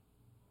think,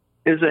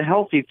 is a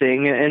healthy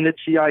thing, and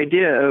it's the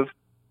idea of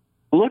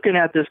looking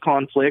at this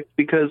conflict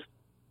because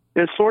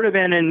it's sort of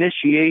an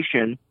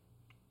initiation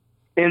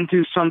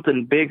into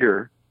something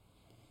bigger.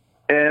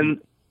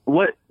 And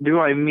what do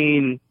I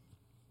mean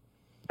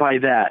by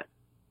that?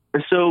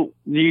 So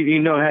you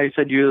know how you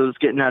said you was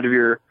getting out of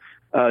your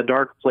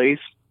dark place?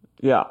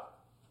 Yeah.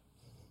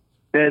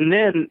 And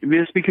then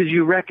just because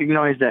you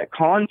recognize that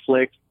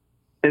conflict,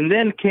 and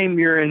then came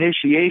your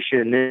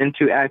initiation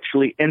into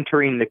actually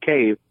entering the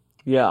cave.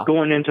 Yeah.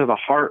 Going into the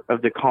heart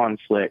of the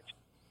conflict.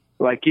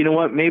 Like, you know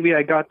what? Maybe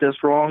I got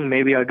this wrong.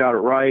 Maybe I got it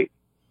right.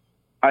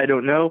 I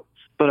don't know.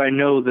 But I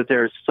know that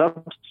there's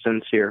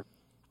substance here.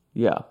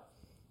 Yeah.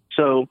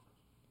 So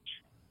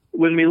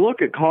when we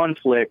look at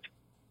conflict,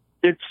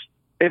 it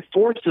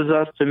forces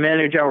us to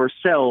manage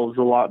ourselves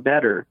a lot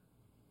better.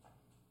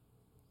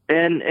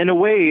 And in a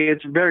way,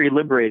 it's very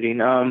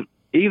liberating.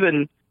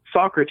 Even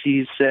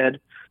Socrates said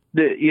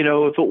that,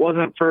 if it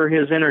wasn't for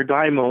his inner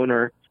daimon,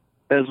 or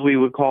as we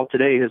would call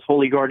today, his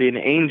holy guardian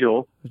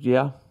angel,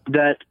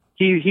 that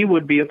he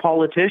would be a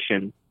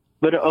politician,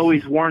 but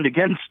always warned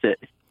against it,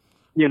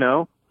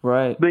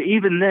 Right. But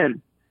even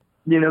then,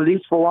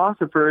 these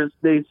philosophers,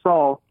 they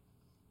saw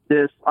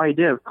this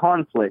idea of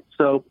conflict.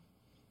 So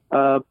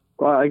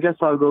I guess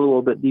I'll go a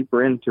little bit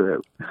deeper into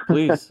it.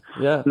 Please.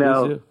 Yeah.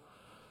 Now, please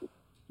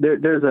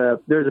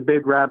do. there's a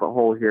big rabbit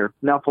hole here.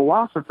 Now,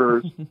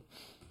 philosophers,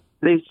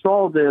 they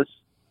saw this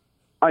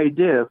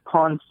idea of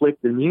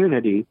conflict and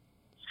unity.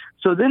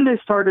 So then they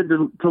started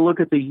to look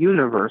at the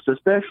universe,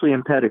 especially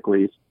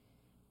Empedocles.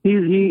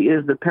 He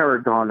is the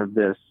paragon of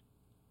this.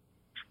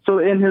 So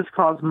in his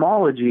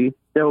cosmology,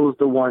 there was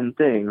the one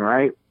thing,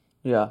 right?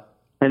 Yeah.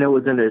 And it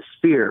was in a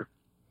sphere.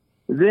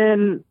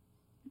 Then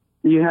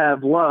you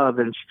have love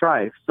and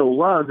strife. So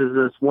love is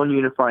this one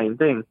unifying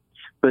thing.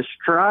 But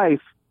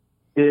strife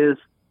is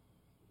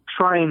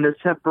trying to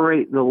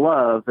separate the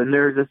love. And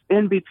there's this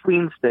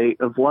in-between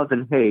state of love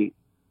and hate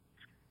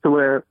to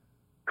where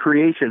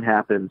creation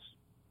happens.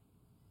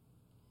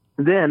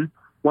 Then,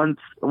 once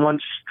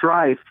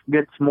strife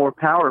gets more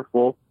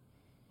powerful,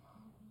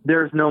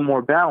 there's no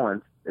more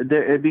balance.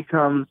 It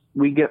becomes,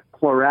 we get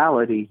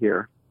plurality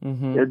here.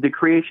 Mm-hmm. The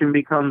creation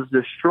becomes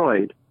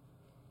destroyed.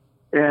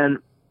 And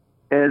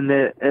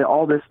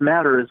all this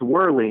matter is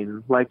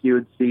whirling, like you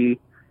would see,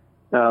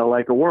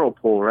 like a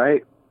whirlpool,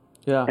 right?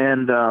 Yeah.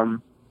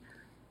 And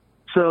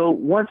so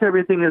once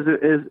everything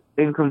is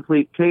in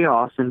complete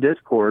chaos and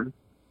discord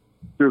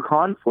through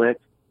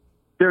conflict,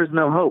 there's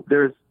no hope.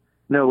 There's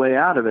no way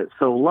out of it.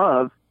 So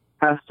love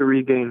has to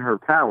regain her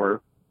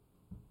power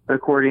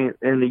according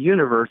in the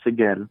universe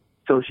again.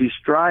 So she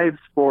strives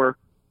for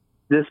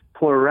this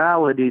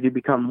plurality to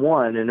become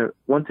one, and it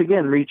once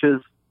again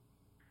reaches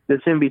this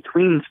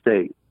in-between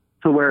state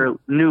to where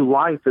new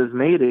life is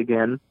made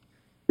again.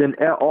 Then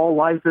all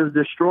life is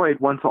destroyed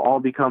once it all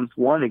becomes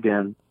one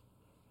again.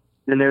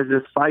 And there's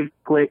this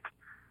cyclic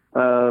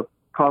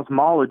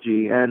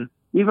cosmology, and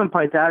even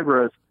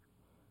Pythagoras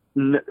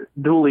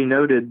duly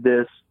noted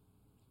this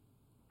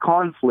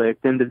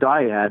conflict in the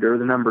dyad, or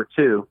the number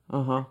two.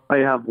 I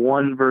have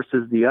one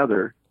versus the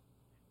other.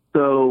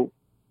 So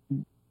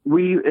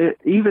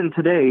even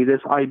today,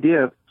 this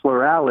idea of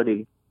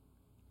plurality,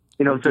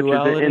 such as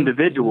the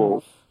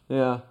individuals,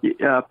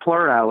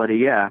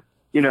 plurality,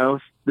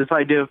 this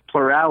idea of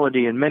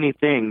plurality in many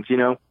things,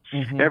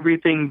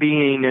 everything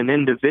being an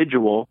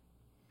individual,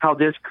 how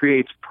this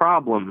creates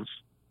problems.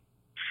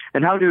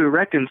 And how do we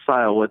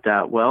reconcile with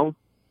that? Well,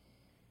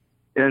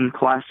 in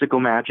classical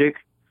magic,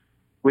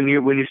 when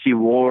you see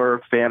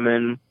war,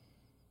 famine,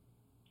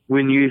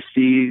 when you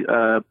see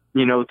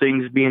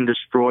things being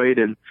destroyed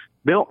and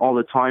built all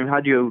the time, how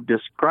do you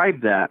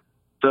describe that?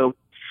 So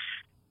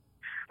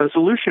a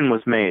solution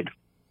was made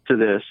to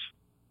this,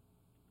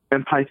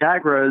 and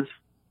Pythagoras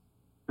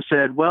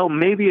said, well,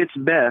 maybe it's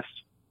best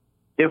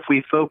if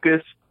we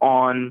focus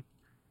on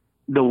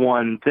the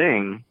one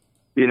thing,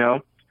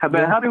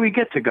 How do we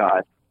get to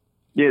God?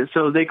 Yeah,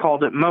 so they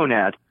called it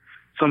monad.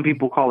 Some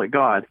people call it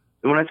God.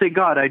 And when I say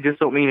God, I just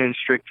don't mean in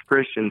strict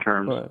Christian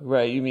terms.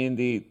 Right. You mean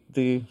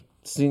the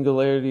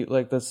singularity,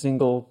 like the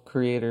single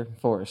creator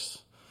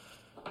force.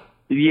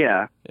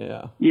 Yeah.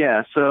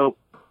 So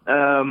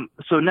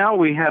now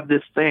we have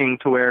this thing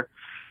to where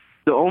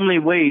the only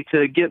way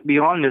to get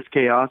beyond this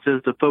chaos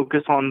is to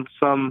focus on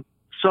some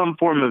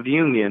form of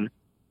union.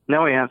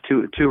 Now we have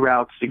two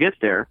routes to get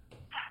there.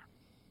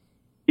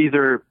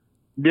 Either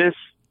this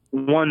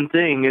one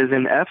thing is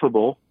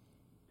ineffable,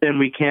 and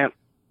we can't,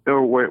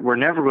 or we're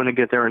never going to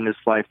get there in this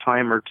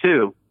lifetime, or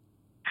two,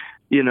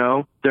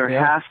 there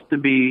has to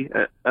be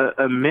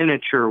a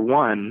miniature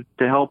one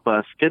to help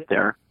us get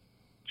there.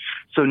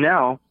 So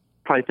now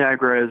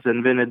Pythagoras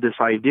invented this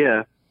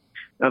idea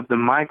of the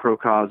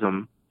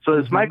microcosm. So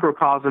this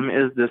microcosm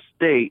is the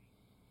state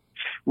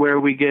where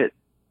we get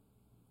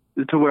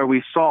to where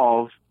we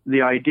solve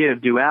the idea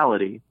of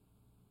duality,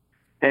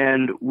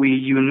 and we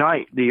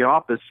unite the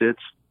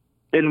opposites,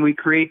 and we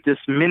create this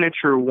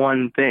miniature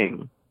one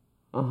thing.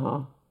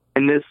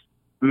 And this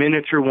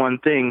miniature one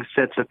thing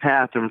sets a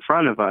path in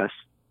front of us,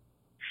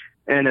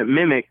 and it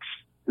mimics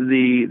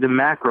the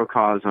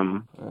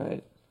macrocosm.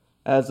 Right.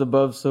 As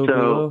above, so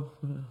below.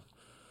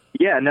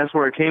 Yeah, and that's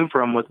where it came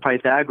from with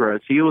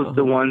Pythagoras. He was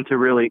the one to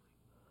really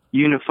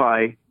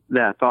unify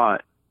that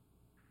thought.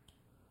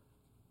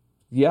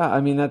 Yeah, I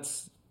mean,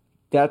 that's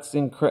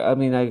incredible. I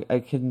mean, I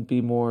couldn't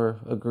be more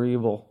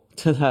agreeable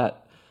to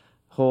that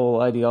whole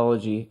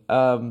ideology.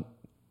 It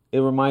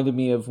reminded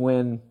me of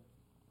when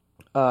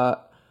I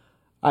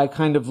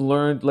kind of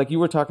learned, like you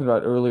were talking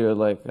about earlier,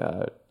 like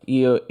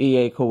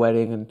E.A.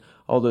 Koetting and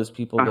all those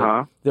people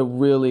that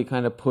really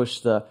kind of push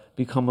the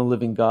become a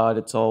living God,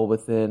 it's all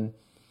within.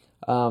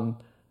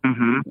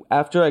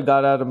 After I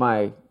got out of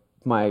my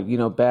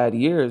bad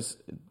years,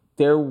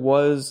 there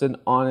was an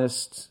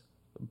honest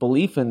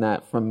belief in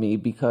that from me,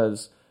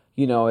 because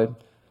I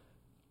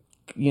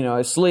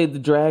slayed the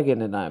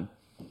dragon and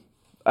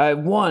I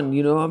won.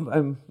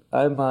 I'm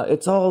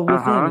it's all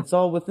within. It's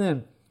all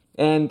within,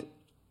 and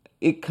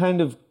it kind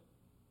of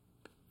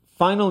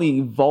finally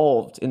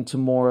evolved into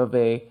more of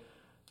a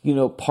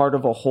part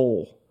of a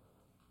whole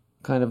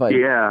kind of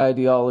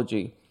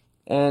ideology.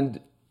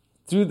 And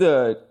through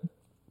the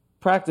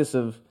practice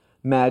of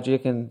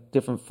magic and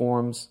different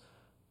forms,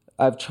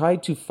 I've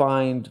tried to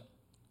find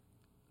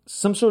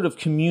some sort of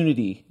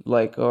community,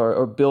 like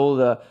or build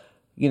a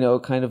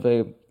kind of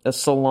a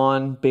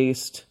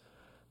salon-based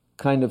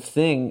kind of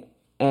thing.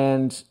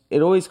 And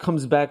it always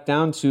comes back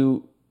down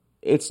to,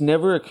 it's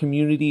never a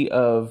community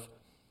of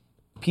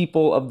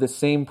people of the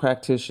same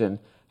practitioner.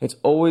 It's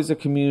always a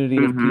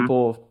community of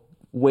people of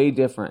way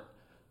different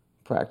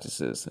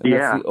practices. And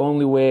that's the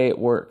only way it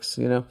works,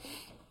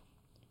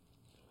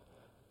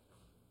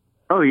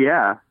 Oh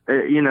yeah.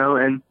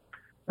 And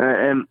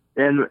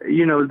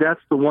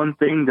that's the one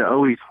thing that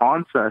always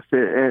haunts us,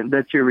 and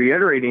that you're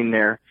reiterating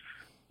there.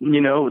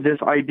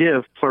 This idea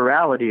of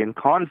plurality and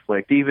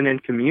conflict, even in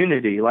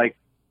community, like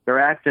they're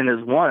acting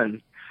as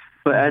one,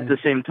 but at the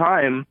same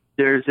time,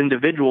 there's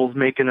individuals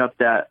making up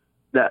that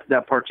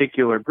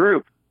particular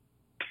group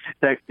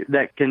that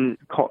can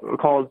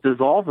cause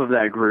dissolve of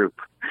that group.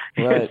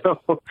 Right.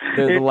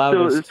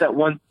 It's that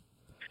one.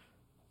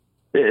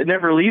 It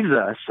never leaves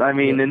us. I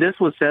mean, and this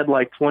was said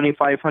like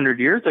 2,500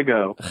 years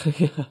ago.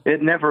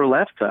 It never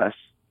left us.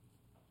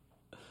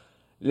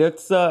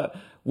 That's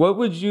what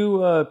would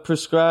you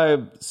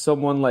prescribe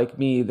someone like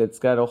me that's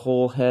got a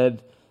whole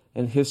head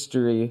and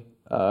history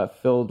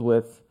filled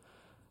with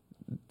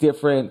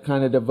different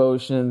kind of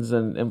devotions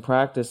and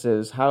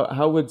practices?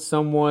 How would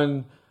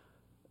someone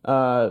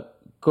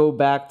go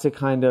back to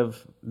kind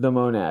of the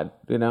monad,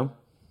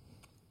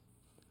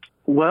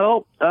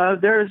 Well,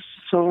 there's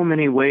so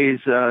many ways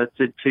to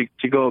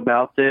go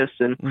about this,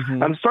 and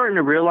I'm starting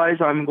to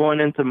realize I'm going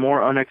into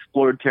more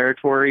unexplored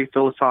territory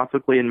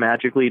philosophically and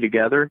magically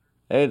together.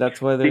 Hey,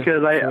 that's why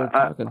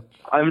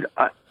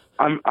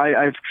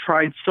I've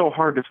tried so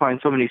hard to find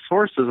so many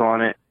sources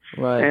on it,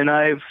 right? And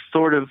I've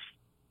sort of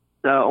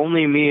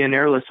only me and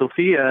Erla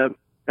Sophia,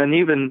 and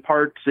even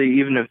parts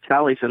even of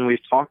Taliesin,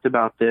 we've talked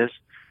about this.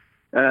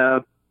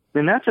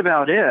 And that's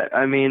about it.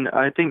 I mean,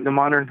 I think the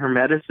modern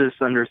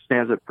Hermeticist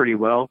understands it pretty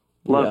well.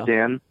 Love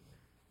Dan.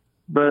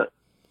 But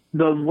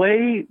the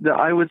way that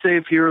I would say,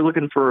 if you're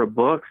looking for a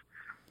book,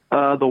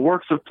 the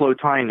works of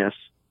Plotinus,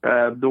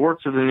 the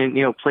works of the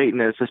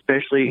Neoplatonists,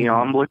 especially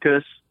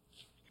Iamblichus,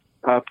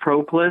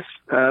 Proclus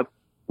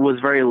was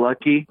very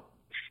lucky.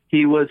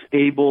 He was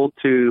able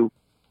to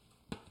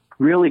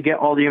really get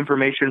all the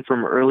information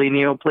from early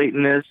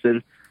Neoplatonists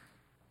and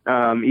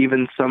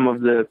even some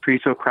of the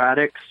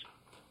pre-Socratics,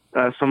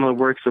 some of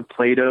the works of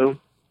Plato.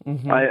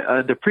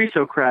 The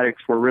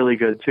pre-Socratics were really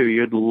good too.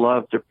 You'd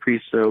love the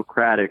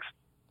pre-Socratics.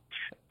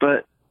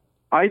 But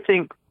I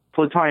think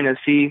Plotinus,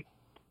 he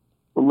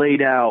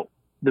laid out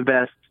the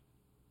best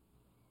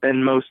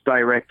and most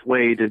direct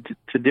way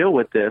to deal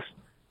with this.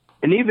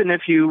 And even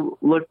if you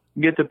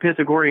get the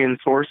Pythagorean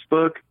source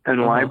book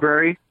and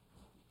library,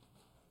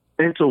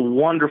 it's a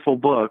wonderful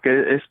book.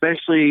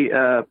 Especially,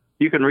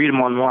 you can read them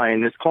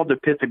online. It's called the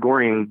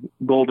Pythagorean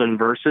Golden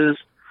Verses.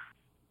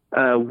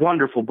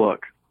 Wonderful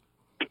book.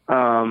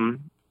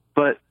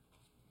 But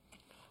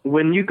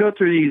when you go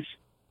through these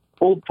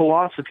old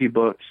philosophy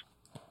books,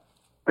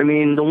 I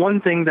mean, the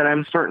one thing that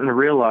I'm starting to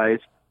realize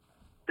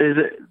is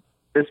that,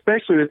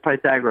 especially with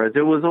Pythagoras,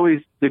 it was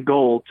always the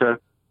goal to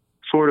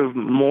sort of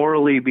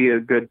morally be a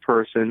good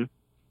person.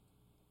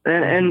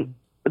 And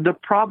the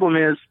problem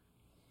is,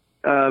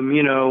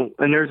 and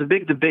there's a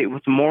big debate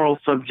with moral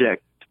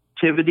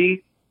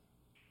subjectivity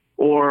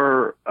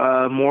or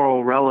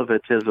moral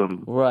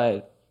relativism.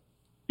 Right.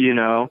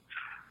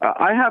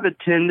 I have a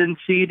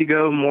tendency to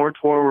go more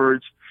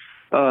towards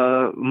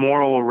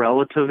moral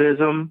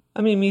relativism.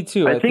 I mean, me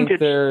too. I think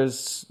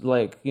there's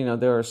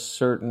there are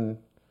certain,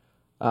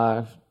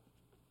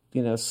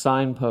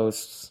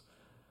 signposts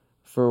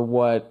for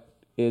what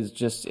is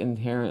just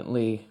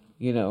inherently,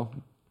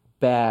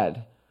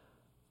 bad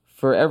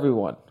for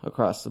everyone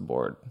across the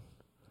board.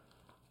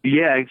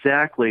 Yeah,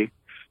 exactly.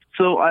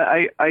 So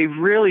I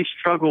really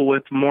struggle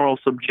with moral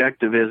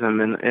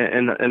subjectivism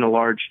in a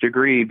large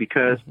degree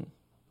because,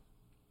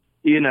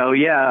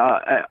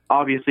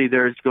 obviously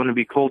there's going to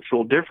be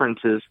cultural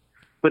differences,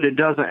 but it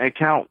doesn't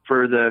account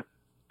for the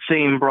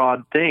same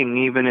broad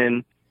thing, even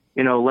in,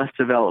 less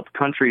developed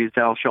countries,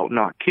 thou shalt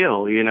not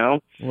kill,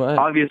 Right.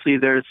 Obviously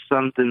there's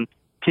something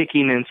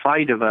ticking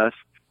inside of us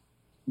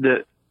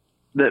that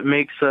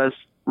makes us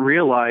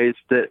realize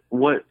that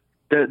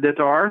that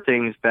there are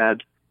things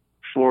bad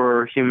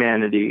for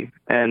humanity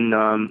and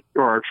or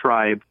our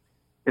tribe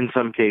in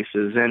some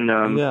cases. And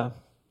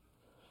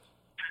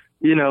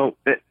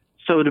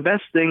so the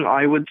best thing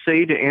I would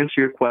say to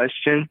answer your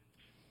question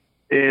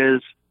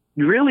is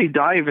really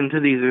dive into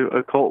these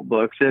occult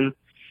books, and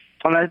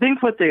I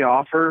think what they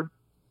offer,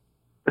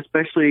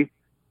 especially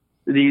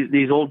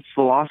these old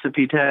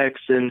philosophy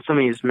texts and some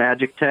of these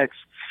magic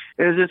texts,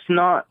 is it's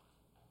not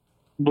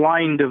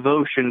blind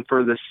devotion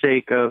for the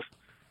sake of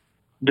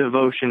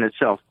devotion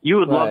itself. You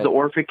would love the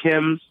Orphic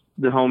hymns,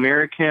 the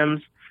Homeric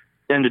hymns,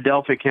 and the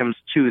Delphic hymns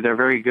too. They're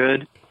very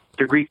good.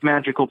 The Greek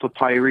magical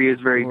papyri is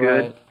very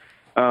good.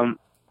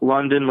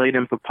 London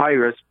Laden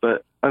Papyrus,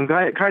 but I'm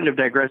kind of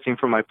digressing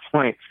from my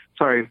point.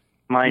 Sorry,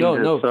 mine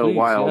is so please,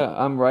 wild. Yeah,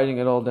 I'm writing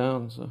it all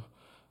down. So.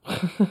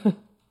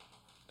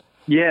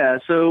 Yeah,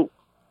 so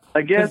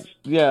I guess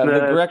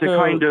the Greco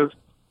kind of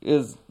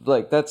is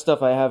like that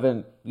stuff. I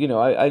haven't,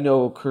 I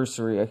know a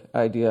cursory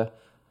idea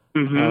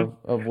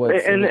of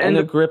what's and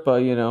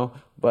Agrippa,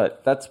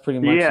 but that's pretty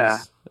much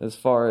as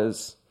far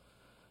as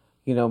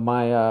that's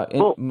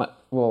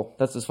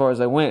as far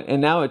as I went.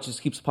 And now it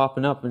just keeps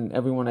popping up, and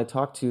everyone I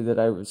talk to that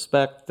I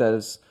respect, that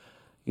is,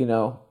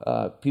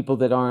 people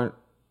that aren't,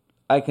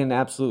 I can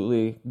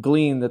absolutely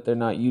glean that they're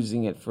not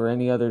using it for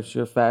any other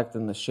sheer fact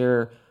than the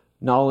sheer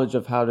knowledge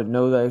of how to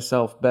know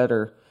thyself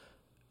better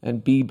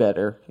and be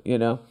better,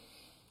 It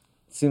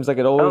seems like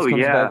it always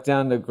comes back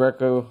down to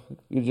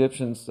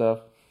Greco-Egyptian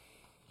stuff.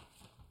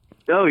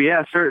 Oh,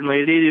 yeah,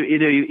 certainly.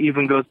 It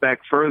even goes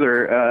back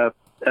further.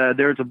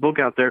 There's a book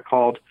out there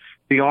called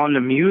Beyond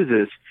the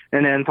Muses,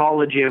 an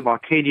anthology of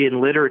Akkadian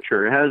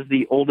literature. It has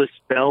the oldest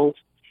spells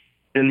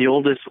and the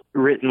oldest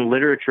written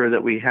literature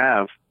that we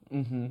have.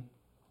 Mm-hmm.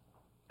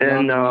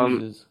 And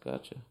Muses.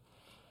 Gotcha.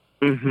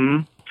 Mm-hmm.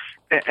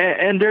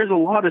 And there's a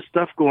lot of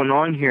stuff going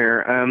on here,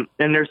 and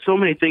there's so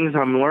many things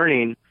I'm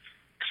learning,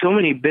 so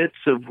many bits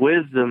of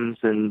wisdoms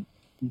and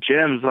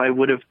gems I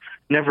would have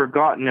never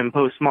gotten in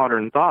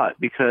postmodern thought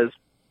because,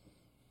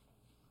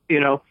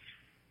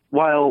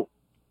 while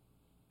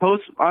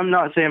I'm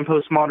not saying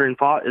postmodern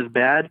thought is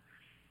bad,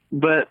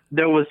 but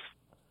there was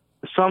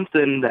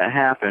something that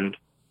happened.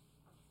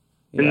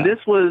 Yeah. And this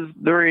was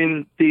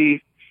during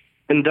the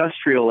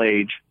Industrial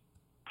Age.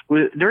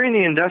 During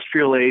the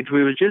Industrial Age,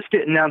 we were just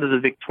getting out of the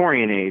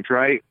Victorian Age,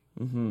 right?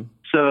 Mm-hmm.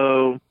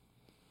 So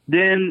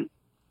then,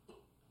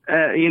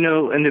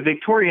 in the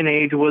Victorian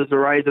Age was the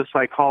rise of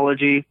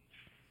psychology.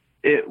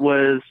 It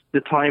was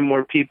the time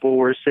where people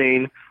were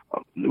saying,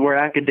 where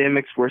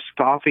academics were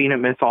scoffing at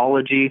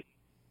mythology,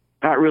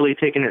 not really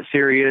taking it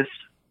serious,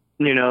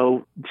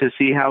 to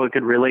see how it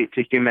could relate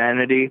to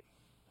humanity.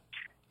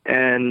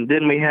 And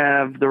then we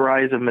have the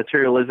rise of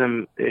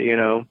materialism,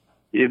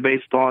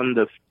 based on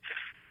the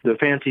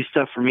fancy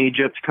stuff from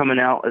Egypt coming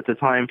out at the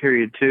time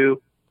period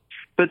too.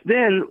 But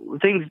then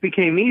things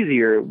became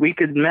easier. We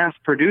could mass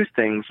produce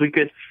things. We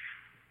could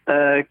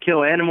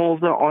kill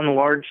animals on a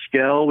large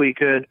scale. We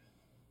could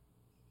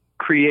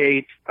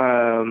create,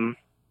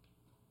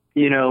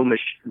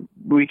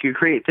 we could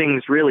create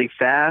things really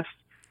fast.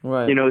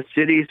 Right. You know,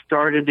 cities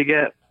started to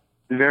get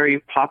very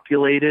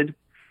populated.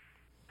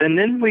 And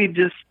then we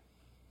just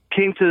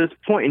came to this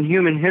point in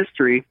human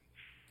history,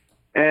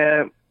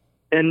 and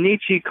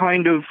Nietzsche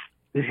kind of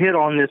hit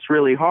on this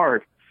really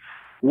hard.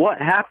 What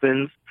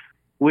happens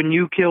when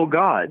you kill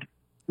God?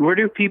 Where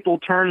do people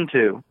turn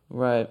to?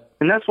 Right.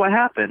 And that's what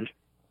happened.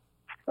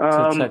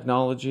 So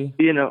technology.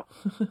 You know,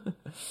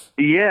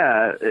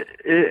 yeah,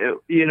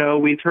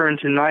 we turn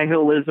to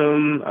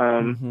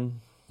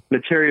nihilism,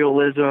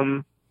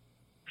 materialism.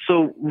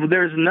 So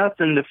there's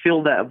nothing to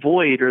fill that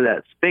void or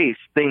that space.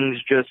 Things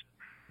just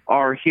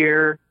are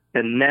here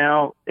and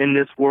now in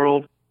this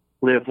world.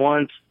 Live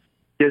once.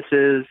 This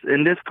can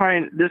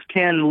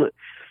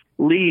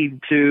lead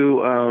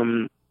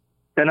to,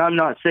 and I'm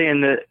not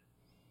saying that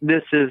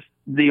this is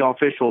the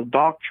official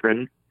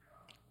doctrine,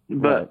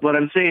 but what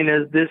I'm saying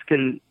is this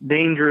can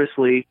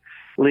dangerously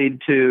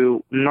lead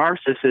to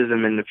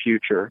narcissism in the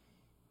future.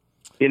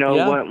 You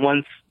know,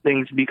 once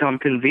things become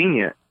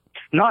convenient.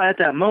 Not at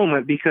that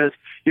moment, because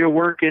you're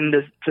working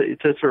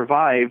to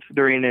survive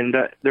during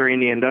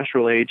the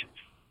industrial age,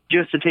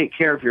 just to take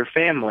care of your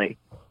family.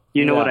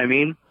 You know what I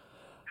mean?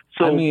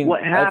 So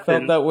what happened? I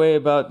felt that way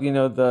about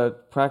the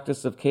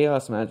practice of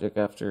chaos magic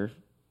after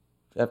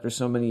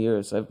so many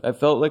years. I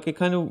felt like it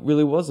kind of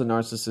really was a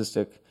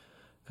narcissistic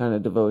kind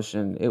of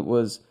devotion. It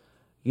was,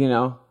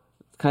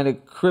 kind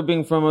of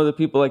cribbing from other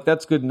people. Like,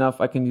 that's good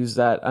enough. I can use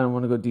that. I don't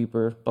want to go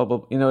deeper. Blah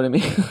blah. You know what I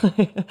mean?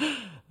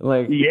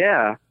 Like,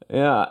 yeah.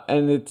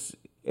 And it's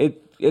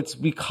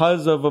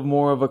because of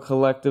more of a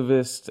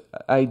collectivist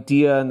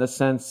idea in the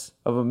sense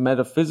of a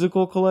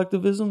metaphysical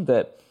collectivism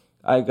that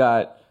I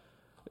got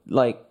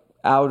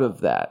out of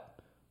that.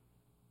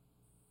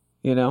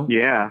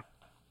 Yeah.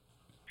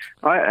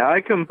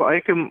 I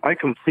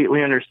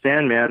completely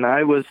understand, man.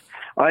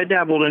 I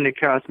dabbled into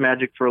chaos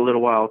magic for a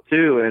little while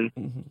too, and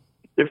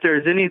if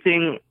there's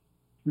anything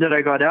that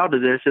I got out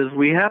of this is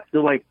we have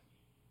to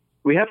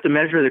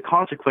measure the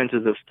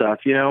consequences of stuff,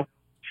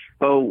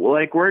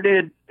 where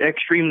did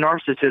extreme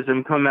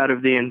narcissism come out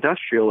of the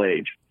industrial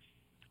age?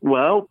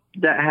 Well,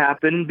 that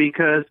happened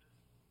because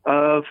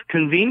of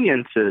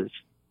conveniences.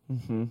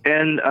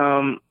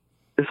 And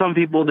some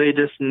people, they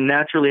just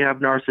naturally have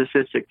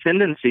narcissistic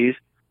tendencies.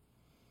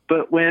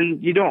 But when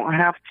you don't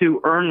have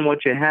to earn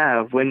what you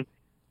have, when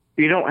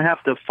you don't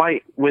have to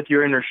fight with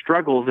your inner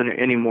struggles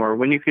anymore,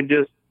 when you can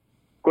just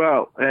go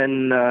out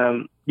and,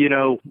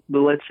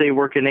 let's say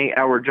work an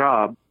 8-hour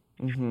job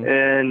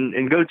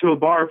and go to a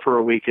bar for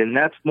a weekend,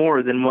 that's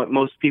more than what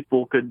most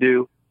people could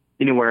do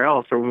anywhere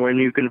else, or when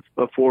you can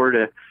afford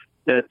a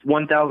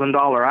 $1,000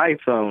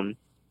 iPhone.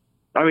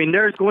 I mean,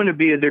 there's going to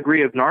be a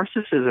degree of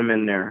narcissism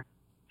in there.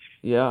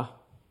 Yeah.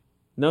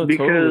 No,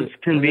 because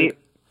totally.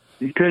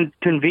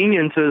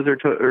 Conveniences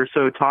are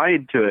so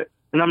tied to it.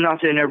 And I'm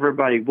not saying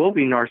everybody will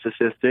be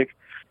narcissistic,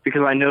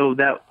 because I know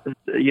that,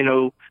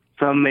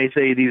 some may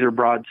say these are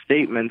broad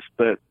statements,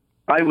 but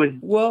I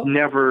would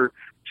never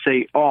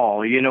say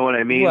all, you know what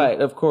I mean? Right,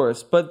 of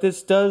course. But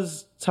this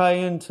does tie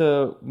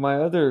into my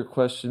other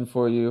question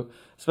for you,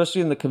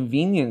 especially in the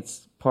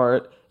convenience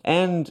part,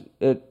 and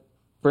it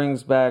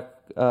brings back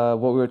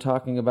what we were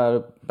talking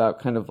about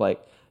kind of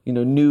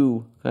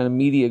new kind of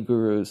media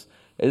gurus,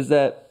 is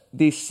that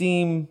they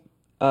seem,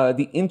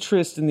 the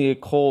interest in the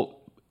occult,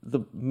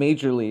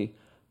 majorly,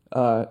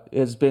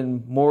 has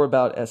been more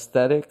about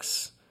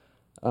aesthetics,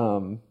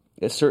 a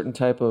certain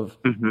type of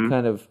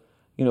kind of,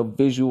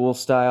 visual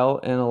style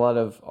and a lot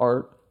of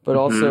art, but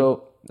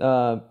also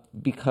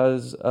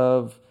because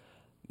of,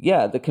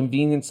 the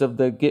convenience of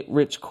the get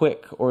rich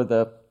quick, or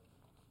the,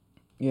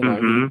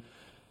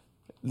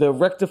 the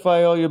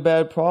rectify all your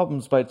bad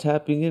problems by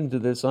tapping into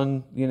this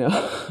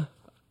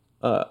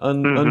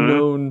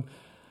unknown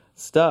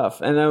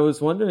stuff. And I was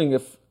wondering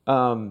if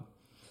what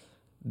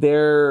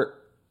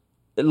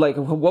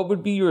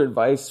would be your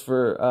advice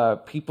for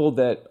people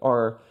that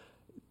are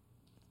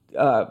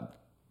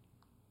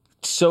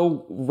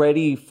so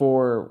ready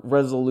for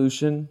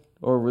resolution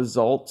or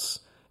results,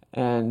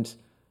 and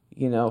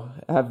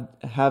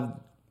have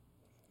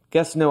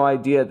guess no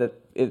idea that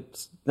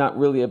it's not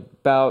really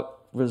about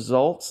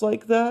results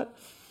like that?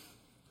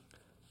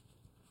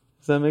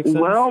 Does that make sense?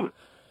 Well,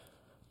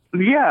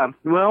 yeah.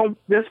 Well,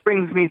 this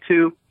brings me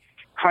to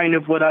kind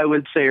of what I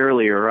would say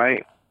earlier,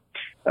 right?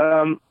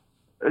 Now,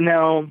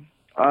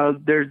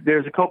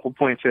 there's a couple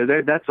points here.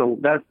 There's a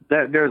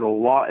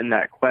lot in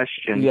that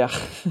question. Yeah.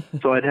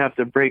 So I'd have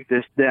to break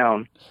this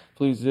down.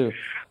 Please do.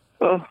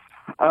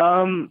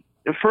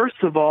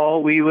 First of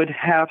all, we would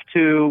have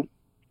to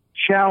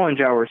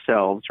challenge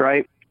ourselves,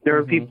 right? There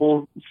are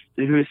people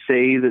who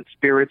say that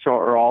spirits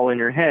are all in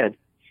your head.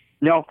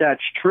 Now, if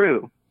that's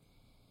true,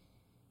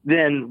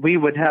 then we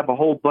would have a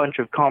whole bunch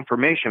of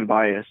confirmation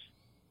bias.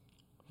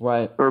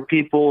 Right. Or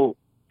people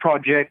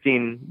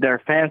projecting their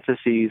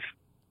fantasies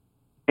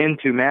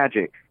into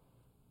magic.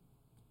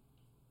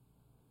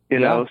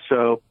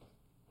 So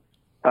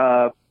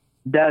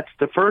that's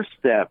the first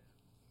step.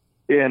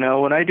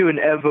 When I do an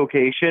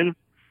evocation,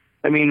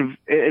 I mean,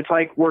 it's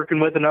like working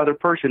with another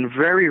person.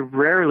 Very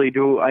rarely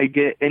do I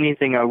get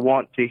anything I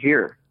want to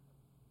hear.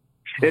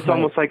 It's Right.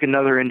 almost like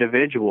another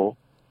individual,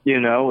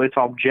 it's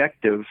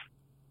objective.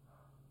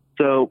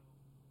 So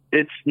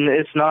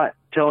it's not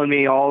telling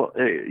me all,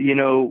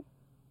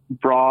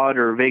 broad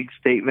or vague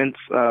statements.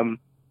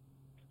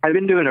 I've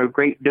been doing a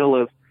great deal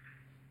of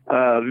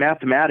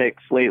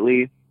mathematics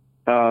lately,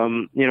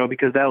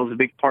 because that was a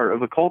big part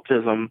of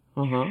occultism.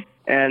 Uh-huh.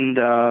 And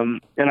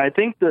I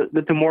think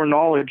that the more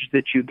knowledge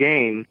that you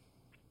gain,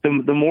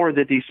 the more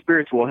that these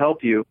spirits will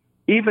help you.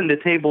 Even the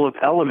table of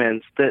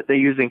elements that they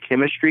use in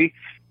chemistry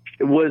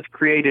was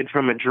created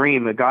from a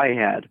dream a guy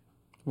had,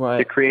 Right.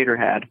 the creator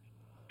had.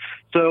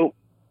 So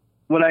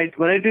when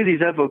I do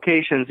these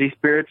evocations, these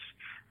spirits,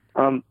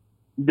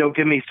 they'll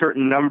give me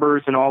certain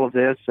numbers and all of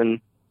this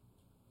and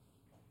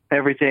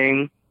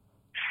everything.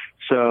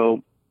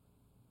 So,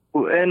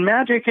 and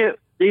magic,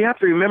 you have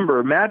to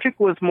remember, magic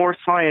was more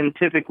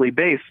scientifically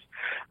based.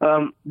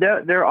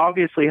 There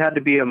obviously had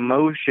to be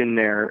emotion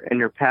there in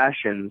your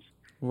passions,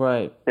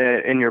 Right.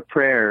 in your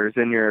prayers,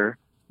 in your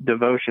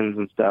devotions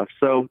and stuff.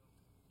 So,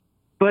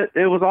 but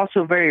it was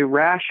also very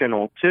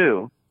rational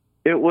too.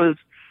 It was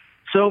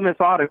so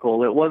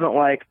methodical. It wasn't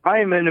like, I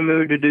am in the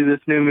mood to do this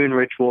new moon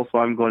ritual, so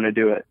I'm going to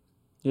do it.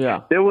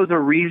 Yeah. There was a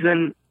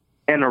reason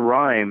and a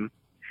rhyme.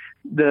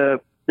 There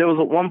was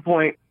at one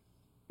point,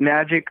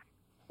 magic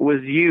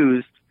was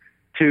used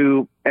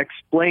to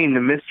explain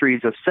the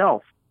mysteries of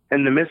self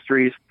and the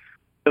mysteries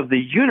of the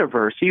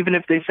universe, even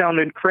if they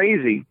sounded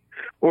crazy,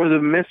 or the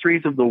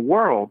mysteries of the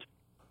world.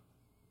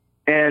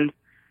 And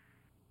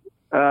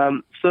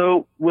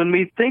so when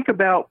we think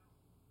about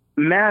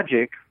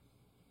magic,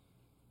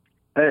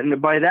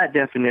 and by that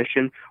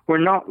definition, we're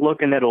not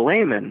looking at a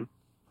layman.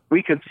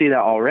 We could see that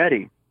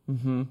already.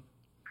 Mm-hmm.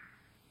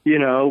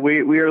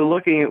 We are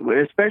looking at,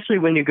 especially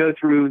when you go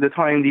through the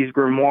time these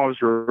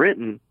grimoires were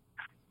written,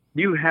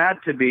 you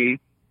had to be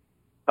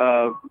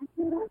an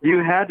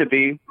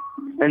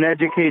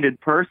educated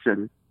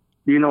person.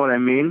 You know what I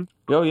mean?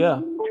 Oh,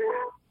 yeah.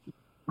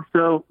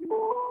 So,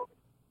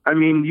 I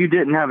mean, you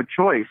didn't have a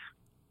choice.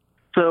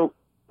 So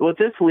what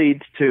this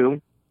leads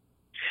to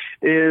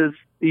is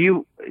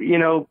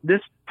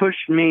this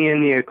pushed me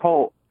in the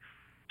occult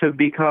to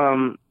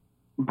become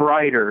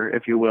brighter,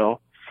 if you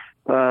will,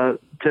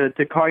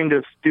 to kind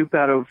of stoop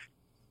out of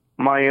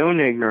my own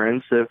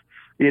ignorance of,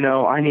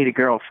 I need a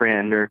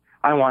girlfriend or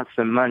I want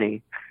some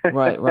money.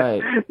 Right.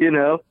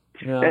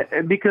 Yeah.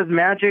 Because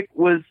magic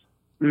was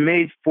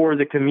made for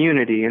the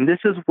community. And this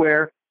is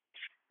where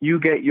you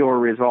get your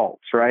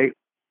results, right?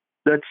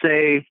 Let's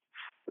say,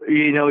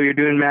 you're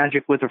doing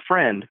magic with a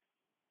friend,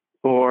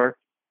 or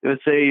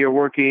let's say you're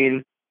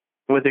working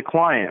with a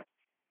client.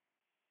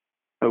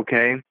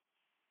 Okay.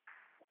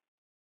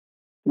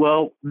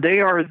 Well, they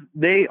are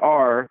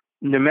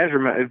the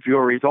measurement of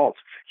your results.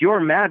 Your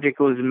magic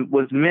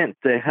was meant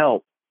to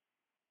help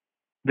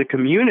the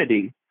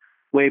community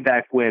way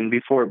back when,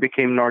 before it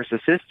became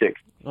narcissistic.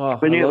 Oh,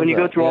 when you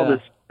go through all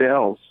the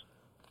spells,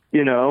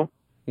 Yeah,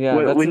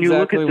 that's when you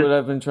look exactly at what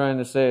I've been trying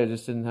to say. I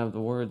just didn't have the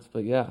words,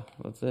 but yeah,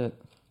 that's it.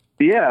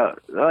 Yeah,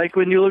 like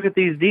when you look at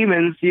these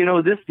demons,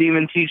 this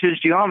demon teaches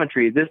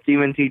geometry. This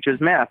demon teaches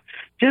math.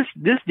 This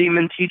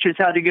demon teaches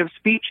how to give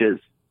speeches.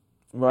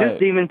 Right. This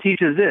demon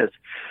teaches this.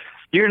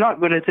 You're not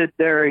going to sit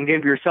there and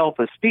give yourself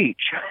a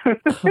speech.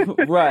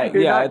 Right.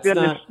 You're Yeah, not it's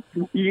gonna,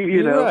 not.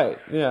 you know. Right.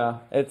 Yeah,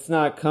 it's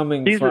not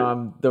coming These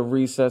from the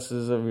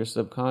recesses of your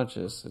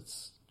subconscious.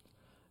 It's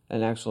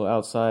an actual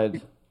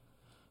outside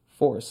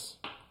force.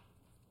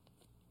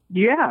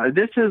 Yeah,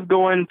 this is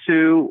going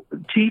to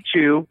teach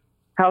you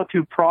how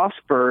to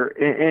prosper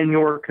in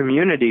your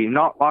community,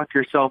 not lock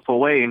yourself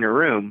away in your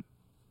room,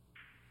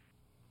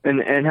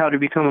 and how to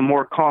become a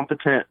more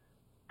competent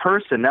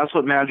person. That's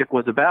what magic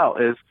was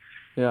about, is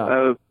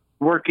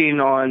working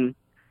on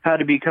how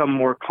to become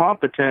more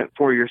competent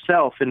for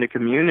yourself in the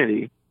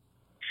community.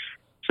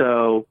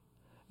 So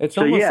it's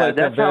almost like a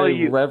that's how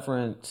very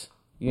reverent,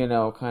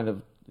 kind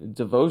of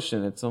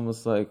devotion. It's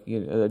almost like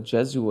a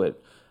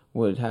Jesuit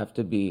would have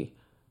to be.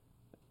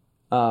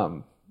 You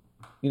know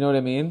what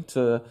I mean?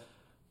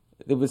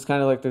 It was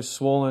kind of like their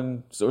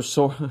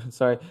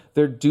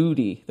their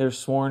duty, their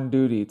sworn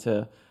duty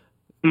to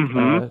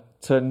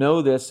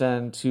know this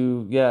and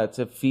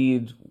to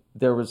feed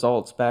their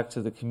results back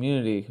to the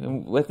community.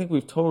 And I think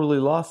we've totally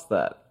lost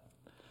that.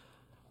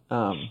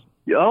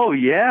 Oh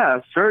yeah,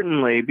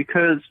 certainly,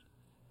 because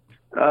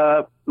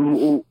I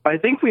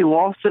think we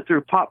lost it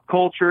through pop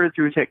culture,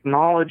 through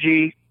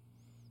technology,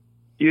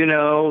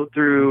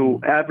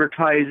 through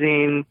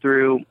advertising,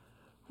 through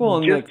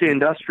just the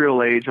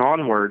industrial age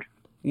onward.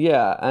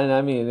 Yeah, and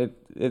I mean,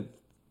 it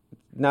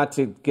not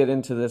to get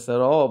into this at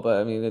all,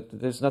 but I mean,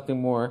 there's nothing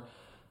more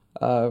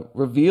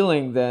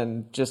revealing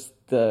than just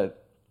the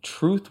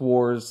truth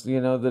wars,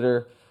 that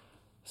are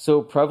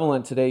so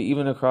prevalent today,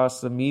 even across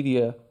the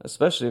media,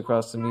 especially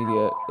across the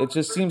media. It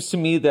just seems to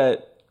me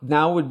that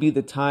now would be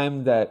the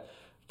time that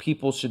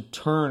people should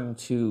turn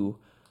to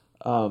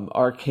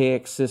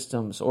archaic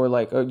systems, or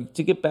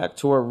to get back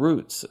to our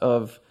roots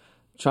of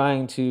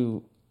trying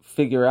to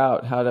figure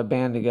out how to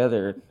band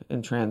together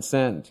and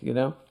transcend, you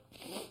know?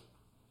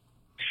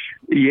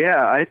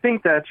 Yeah, I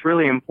think that's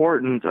really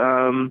important.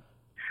 And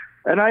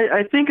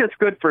I think it's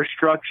good for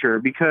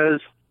structure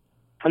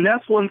and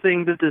that's one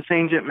thing that this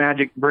ancient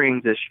magic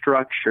brings is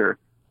structure.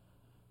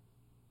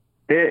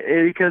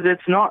 Because it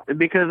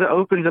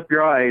opens up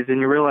your eyes and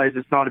you realize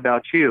it's not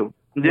about you.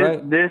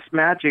 This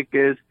magic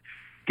is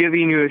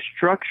giving you a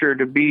structure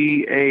to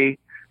be a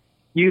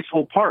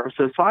useful part of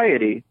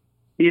society,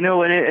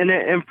 and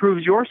it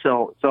improves your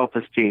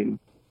self-esteem.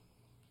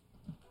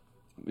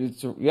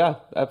 Yeah,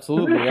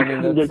 absolutely. I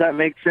mean, does that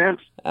make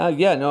sense?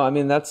 Yeah, no, I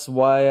mean, that's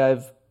why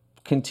I've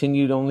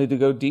continued only to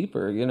go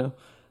deeper,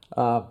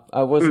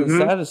 I wasn't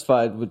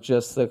satisfied with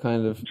just the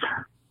kind of,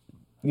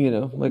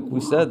 like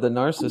we said, the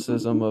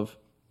narcissism of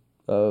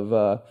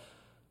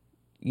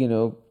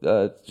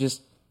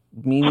just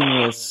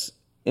meaningless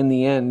in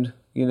the end,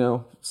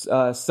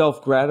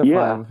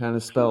 self-gratifying kind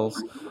of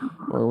spells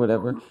or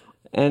whatever.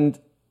 And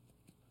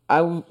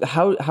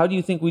how do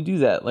you think we do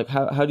that? Like,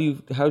 how do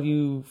you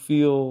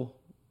feel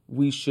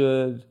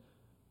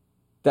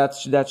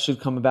that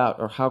should come about,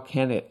 or how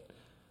can it?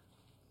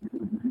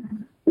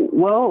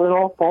 Well, it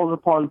all falls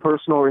upon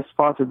personal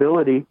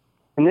responsibility.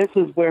 And this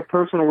is where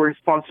personal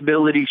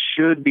responsibility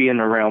should be in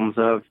the realms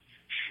of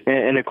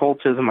in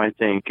occultism, I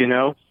think,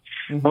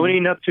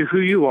 owning up to who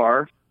you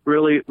are,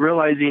 really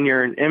realizing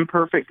you're an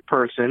imperfect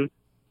person,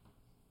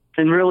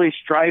 and really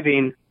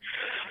striving.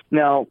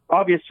 Now,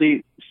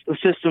 obviously,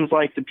 systems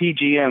like the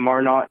PGM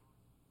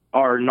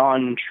are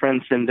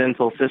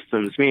non-transcendental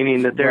systems,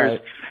 meaning that there's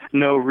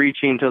no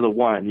reaching to the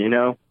one,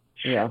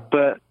 Yeah.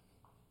 But,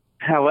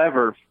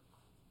 however,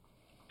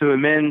 to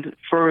amend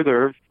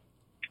further,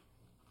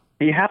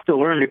 you have to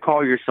learn to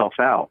call yourself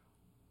out.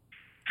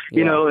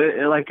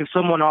 Yeah. Like if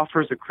someone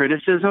offers a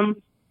criticism,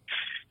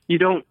 you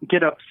don't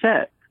get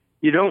upset.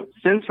 You don't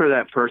censor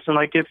that person.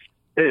 Like if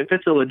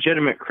it's a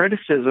legitimate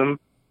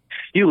criticism,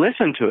 you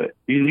listen to it.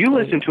 You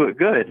listen to it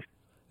good.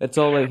 That's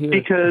all I hear.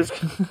 Because,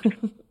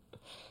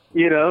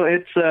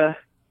 it's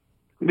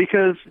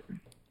because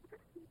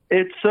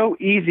it's so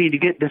easy to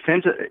get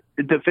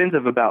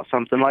defensive about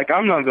something. Like,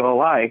 I'm not going to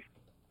lie.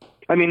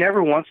 I mean,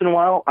 every once in a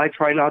while, I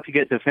try not to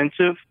get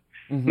defensive.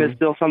 It's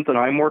still something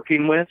I'm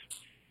working with.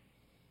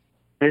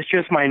 It's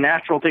just my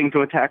natural thing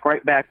to attack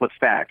right back with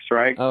facts,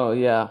 right? Oh,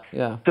 yeah,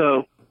 yeah.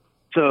 So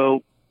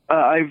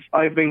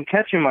I've been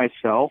catching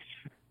myself,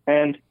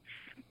 and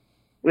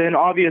then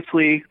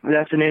obviously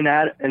that's an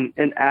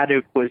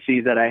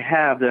inadequacy that I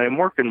have that I'm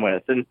working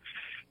with, and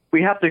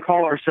we have to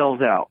call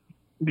ourselves out,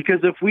 because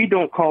if we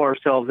don't call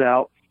ourselves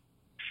out,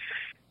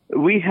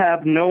 we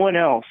have no one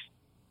else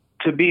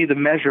to be the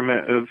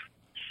measurement of.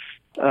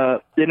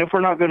 And if we're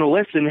not going to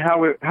listen,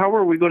 how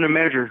are we going to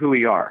measure who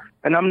we are?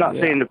 And I'm not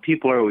saying that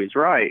people are always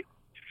right,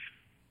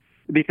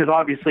 because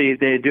obviously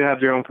they do have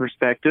their own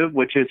perspective,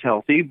 which is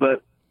healthy,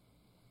 but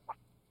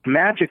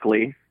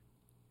magically,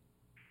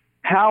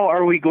 how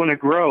are we going to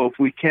grow if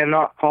we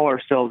cannot call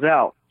ourselves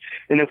out?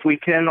 And if we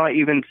cannot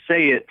even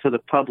say it to the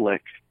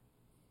public,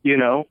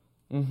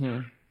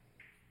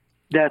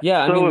 That's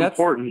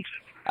important.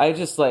 I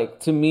just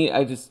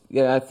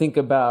I think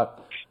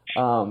about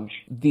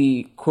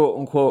the quote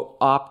unquote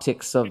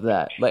optics of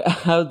that. Like,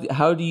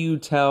 how do you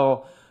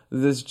tell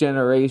this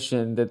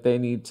generation that they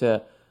need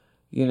to,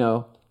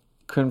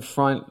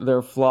 confront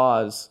their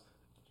flaws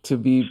to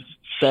be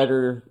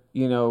better,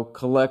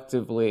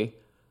 collectively?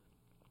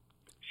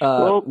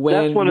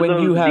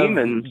 When you have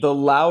demons. The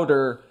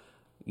louder,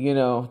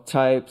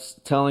 types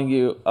telling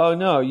you, oh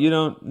no, you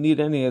don't need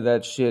any of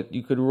that shit.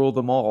 You could rule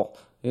them all,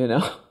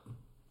 Yeah,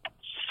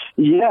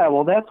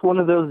 well, that's one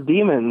of those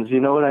demons. You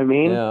know what I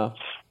mean? Yeah.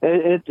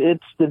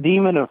 It's the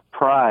demon of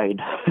pride.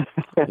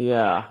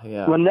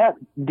 Yeah. When that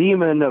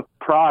demon of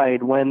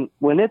pride, when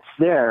it's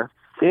there,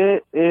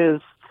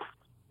 it's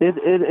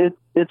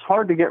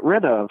hard to get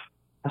rid of.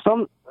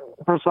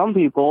 For some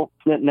people,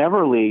 it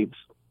never leaves,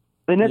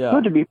 and it's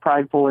good to be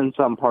prideful in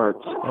some parts.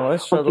 Well, I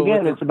struggle Once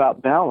again, with it's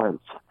about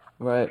balance.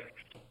 Right.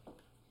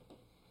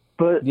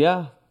 But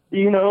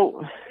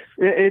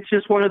it's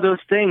just one of those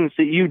things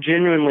that you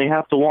genuinely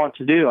have to want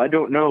to do. I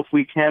don't know if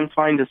we can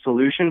find a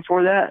solution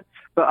for that,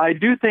 but I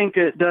do think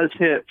it does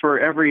hit for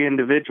every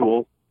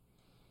individual.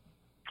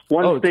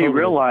 Once they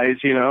realize,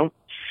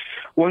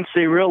 once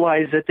they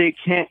realize that they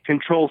can't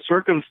control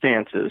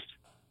circumstances,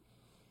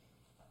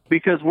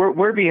 because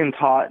we're being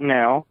taught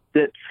now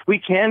that we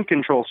can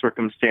control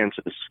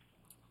circumstances.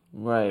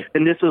 Right.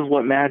 And this is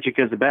what magic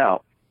is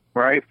about,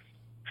 right?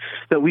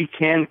 That we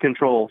can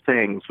control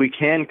things. We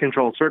can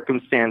control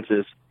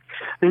circumstances.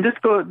 And this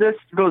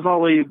goes all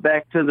the way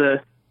back to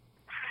the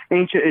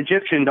ancient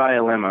Egyptian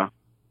dilemma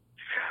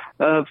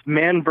of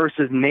man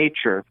versus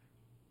nature.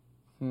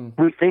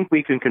 We think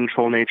we can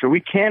control nature.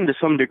 We can to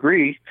some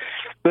degree,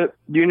 but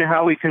do you know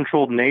how we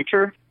controlled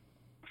nature?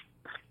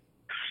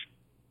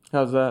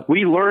 How's that?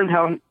 We learned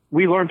how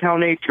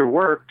nature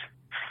worked,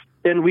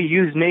 and we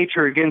used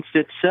nature against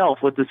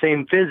itself with the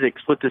same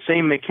physics, with the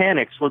same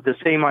mechanics, with the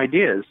same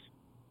ideas.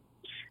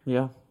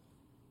 Yeah.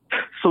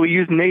 So we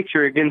use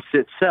nature against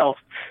itself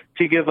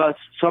to give us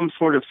some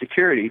sort of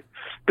security.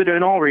 But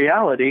in all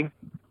reality,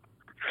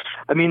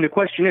 I mean, the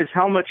question is,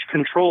 how much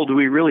control do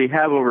we really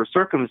have over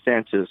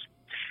circumstances?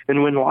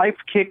 And when life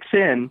kicks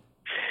in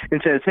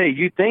and says, hey,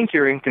 you think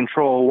you're in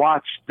control,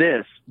 watch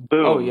this,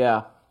 boom. Oh,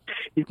 yeah.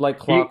 Like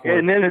clockwork.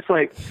 And then it's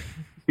like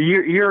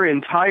your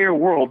entire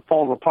world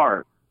falls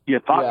apart. You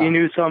thought you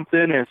knew something,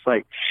 and it's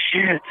like,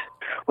 shit,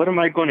 what am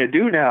I going to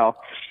do now?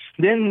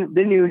 Then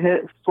you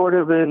hit sort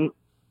of an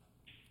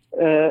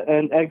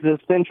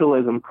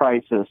existentialism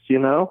crisis, you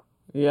know?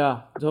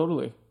 Yeah,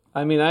 totally.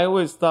 I mean, I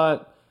always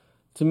thought,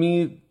 to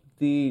me,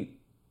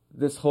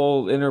 this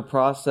whole inner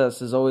process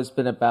has always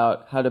been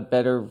about how to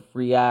better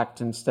react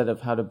instead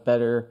of how to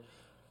better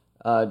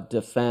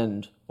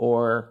defend,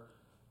 or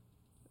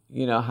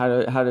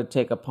how to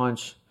take a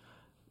punch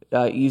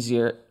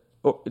easier.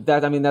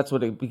 That's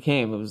what it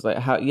became. It was like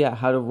how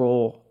to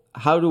roll.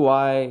 How do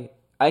I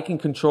can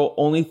control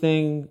the only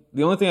thing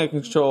I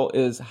can control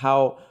is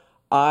how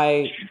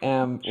I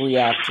am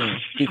reacting,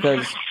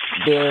 because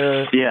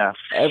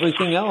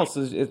everything else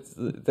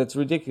that's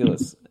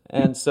ridiculous.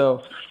 And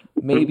so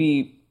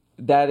maybe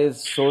that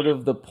is sort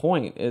of the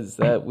point, is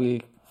that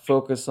we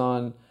focus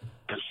on,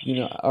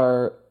 we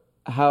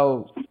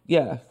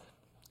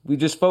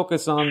just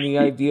focus on the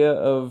idea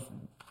of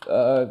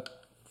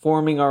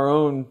forming our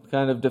own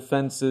kind of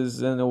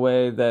defenses in a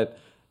way that,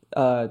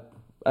 I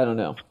don't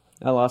know.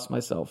 I lost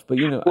myself, but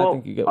I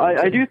think you get what I'm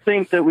saying. I do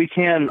think that we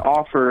can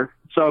offer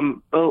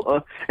some,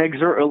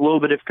 exert a little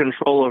bit of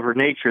control over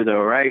nature,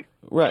 though, right?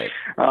 Right.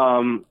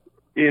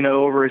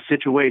 Over a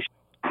situation.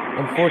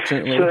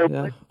 Unfortunately, so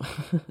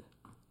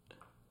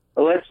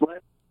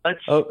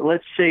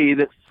let's say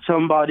that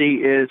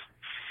somebody is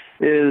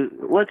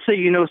let's say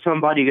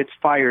somebody gets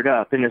fired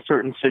up in a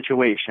certain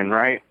situation,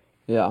 right?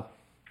 Yeah.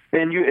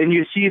 And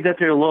you see that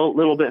they're a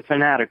little bit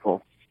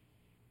fanatical.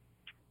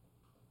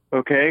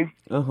 Okay?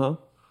 Uh-huh.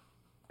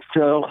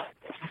 So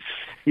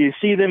you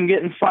see them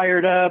getting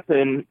fired up,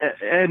 and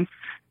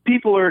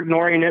people are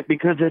ignoring it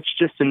because it's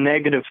just a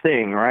negative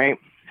thing, right?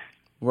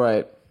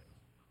 Right.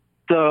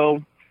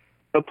 So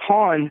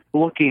upon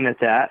looking at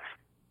that,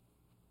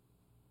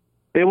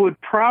 it would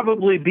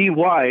probably be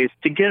wise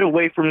to get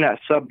away from that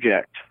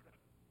subject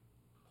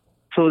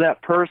so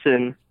that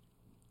person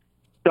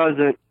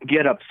doesn't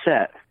get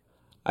upset.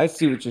 I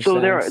see what you're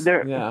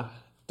saying.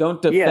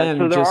 Don't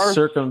defend, just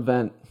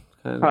circumvent.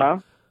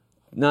 Don't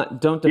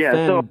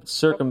defend,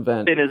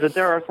 circumvent. It is that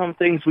there are some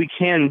things we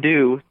can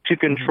do to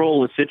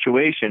control a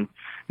situation.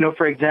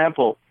 For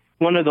example,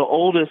 one of the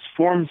oldest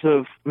forms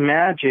of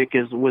magic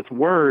is with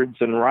words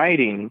and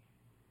writing.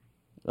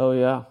 Oh,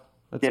 yeah.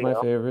 That's my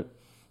favorite.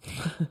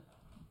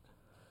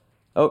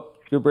 Oh,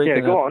 you're breaking up.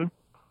 Yeah, go on.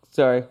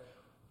 Sorry.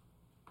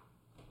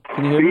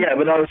 Can you hear me? Yeah,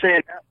 but I was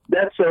saying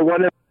that's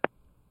one of the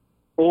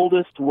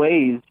oldest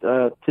ways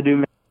to do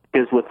magic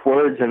is with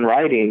words and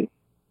writing.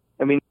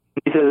 I mean,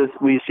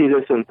 we see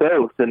this in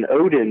Thoth and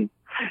Odin,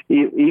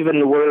 even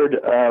the word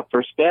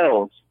for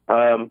spells.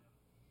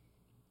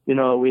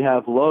 We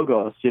have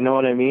logos. You know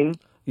what I mean?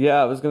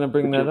 Yeah, I was going to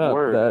bring that up.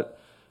 That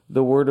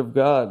the word of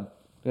God.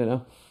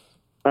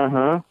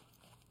 Uh-huh.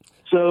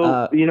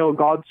 So,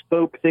 God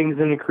spoke things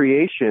into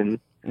creation.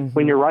 Mm-hmm.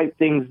 When you write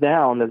things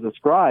down as a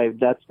scribe,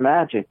 that's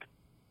magic.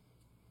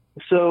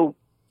 So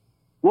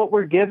what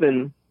we're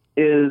given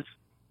is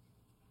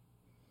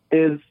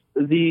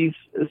these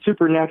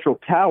supernatural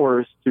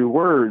powers through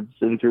words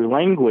and through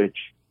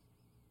language.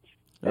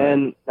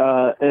 Right.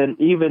 And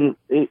even,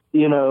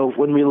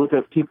 when we look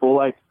at people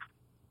like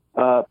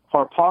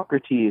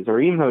Harpocrates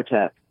or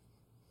Imhotep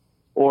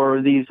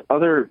or these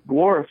other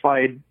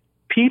glorified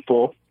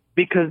people,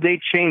 because they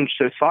changed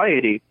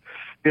society.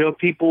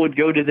 People would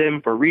go to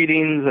them for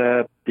readings.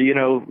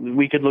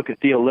 We could look at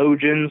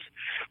theologians.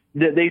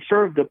 They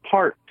served a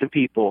part to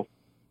people.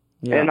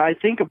 Yeah. And I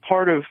think a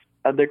part of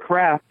the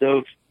craft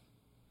of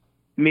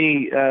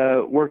me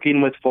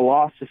working with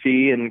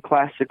philosophy and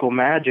classical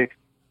magic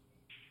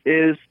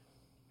is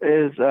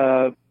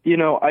I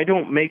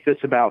don't make this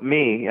about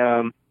me.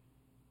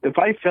 If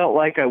I felt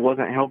like I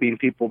wasn't helping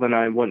people, then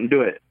I wouldn't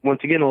do it.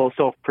 Once again, a little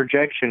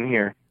self-projection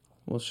here.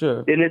 Well,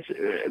 sure. And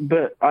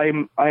but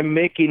I'm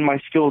making my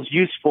skills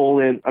useful,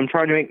 and I'm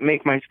trying to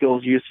make my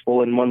skills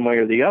useful in one way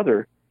or the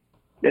other.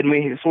 And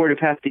we sort of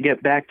have to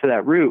get back to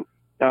that root.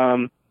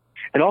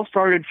 It all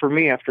started for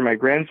me after my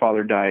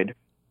grandfather died.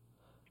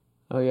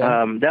 Oh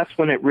yeah. That's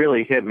when it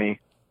really hit me.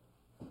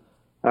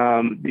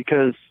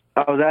 Because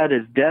I was at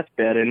his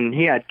deathbed, and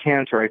he had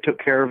cancer. I took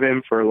care of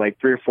him for like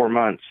 3 or 4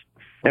 months,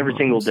 every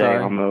single day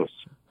almost.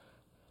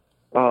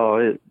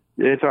 Oh,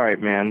 it's all right,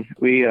 man.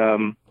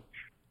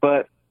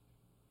 But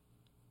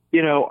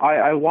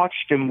I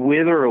watched him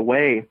wither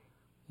away.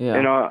 Yeah.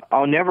 And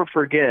I'll never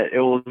forget. It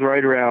was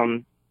right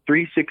around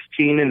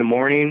 3:16 in the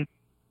morning,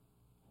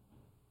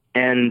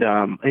 and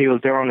he was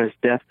there on his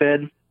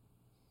deathbed.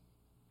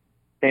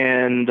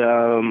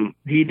 And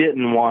he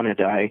didn't want to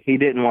die. He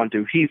didn't want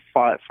to. He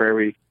fought for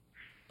every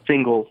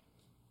single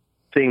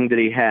thing that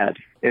he had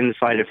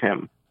inside of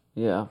him.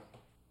 Yeah.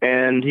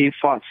 And he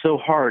fought so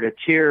hard, a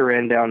tear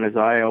ran down his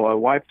eye. I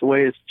wiped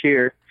away his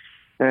tear,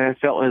 and I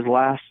felt his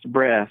last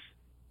breath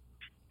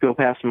go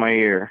past my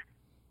ear,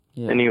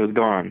 and he was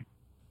gone.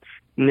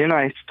 And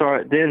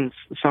then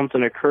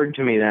something occurred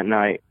to me that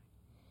night.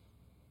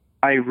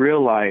 I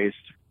realized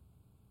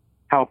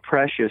how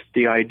precious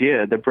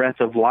the breath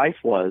of life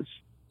was.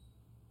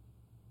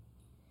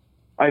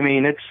 I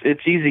mean,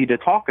 it's easy to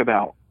talk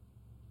about,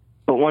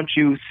 but once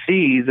you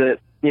see that,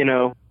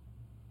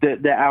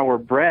 that our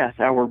breath,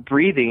 our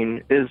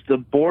breathing is the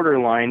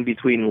borderline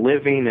between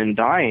living and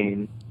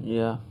dying.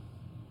 Yeah.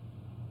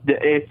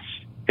 It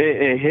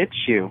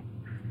hits you.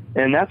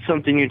 And that's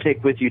something you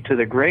take with you to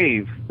the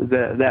grave,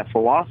 that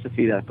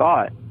philosophy, that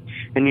thought.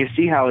 And you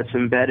see how it's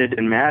embedded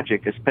in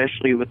magic,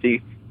 especially with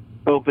the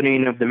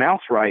opening of the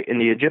mouth rite.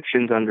 And the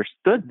Egyptians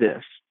understood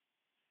this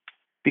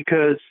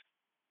because,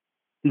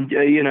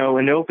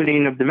 an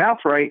opening of the mouth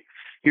rite,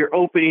 you're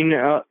opening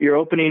up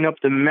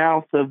the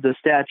mouth of the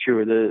statue,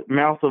 or the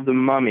mouth of the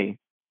mummy,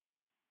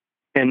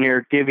 and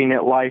you're giving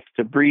it life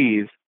to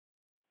breathe,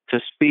 to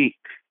speak.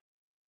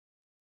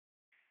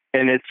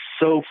 And it's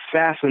so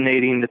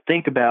fascinating to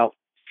think about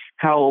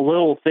how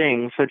little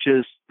things such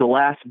as the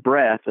last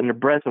breath and the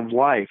breath of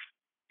life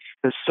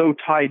is so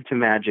tied to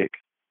magic.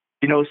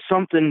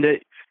 Something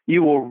that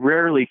you will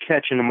rarely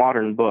catch in a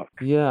modern book.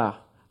 Yeah,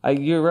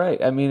 you're right.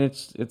 I mean,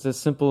 it's as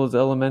simple as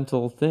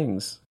elemental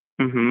things.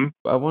 Mm-hmm.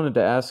 I wanted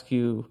to ask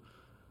you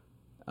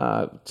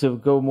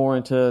to go more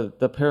into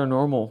the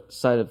paranormal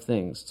side of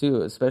things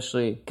too,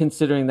 especially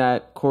considering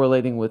that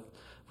correlating with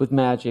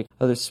magic,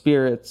 other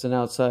spirits, and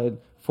outside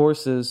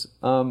forces.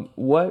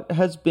 What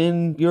has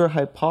been your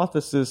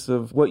hypothesis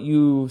of what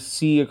you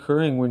see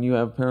occurring when you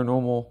have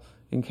paranormal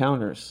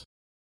encounters?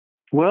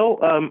 Well,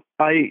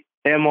 I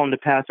am on the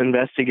path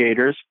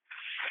investigators,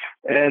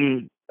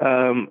 and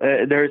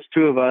there's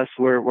two of us.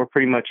 We're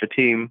pretty much a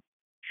team.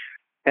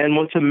 And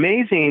what's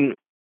amazing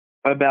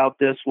about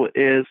this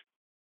is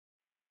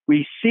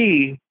we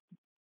see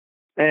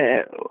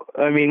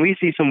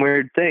some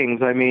weird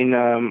things. I mean,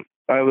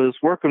 I was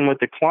working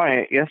with a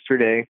client I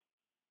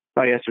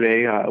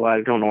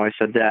don't know why I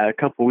said that, a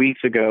couple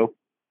weeks ago.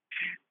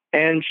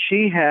 And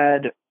she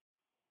had,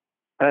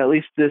 at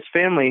least this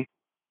family,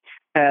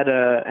 had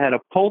a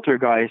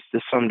poltergeist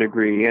to some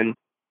degree. And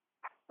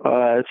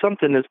it's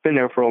something that's been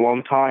there for a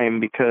long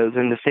time, because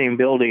in the same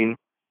building,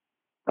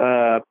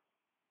 a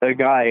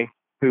guy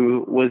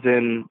who was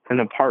in an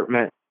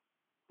apartment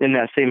in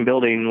that same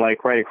building,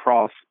 like right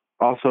across,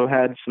 also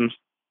had some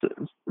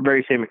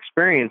very same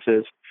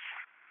experiences.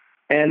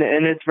 And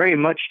it's very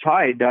much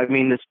tied. I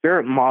mean, the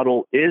spirit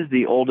model is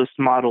the oldest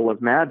model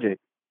of magic.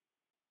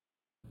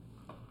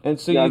 And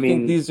so you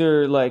think these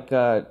are like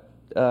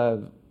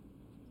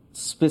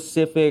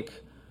specific,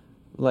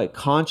 like,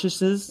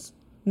 consciousness?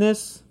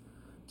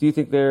 Do you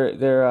think they're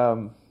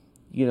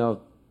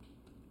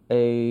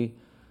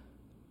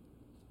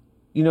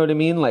you know what I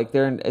mean? Like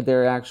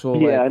they're actual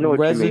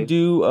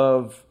residue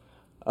of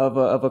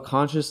a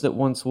conscious that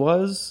once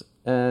was,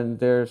 and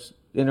they're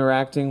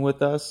interacting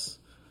with us.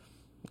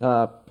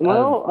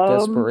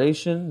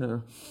 Desperation,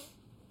 or?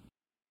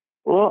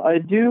 Well, I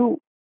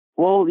do.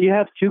 Well, you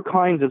have two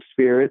kinds of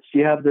spirits.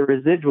 You have the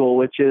residual,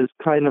 which is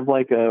kind of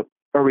like a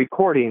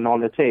recording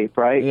on the tape,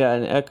 right? Yeah,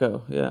 an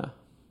echo. Yeah.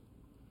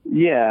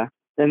 Yeah,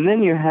 and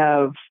then you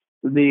have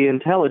the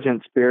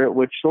intelligent spirit,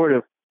 which sort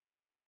of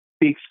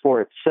speaks for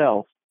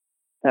itself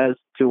as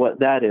to what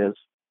that is.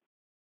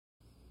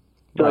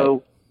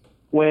 So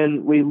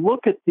when we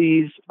look at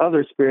these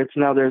other spirits,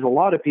 now there's a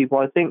lot of people.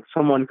 I think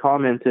someone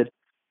commented,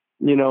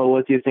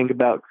 what do you think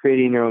about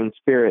creating your own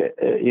spirit,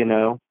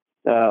 an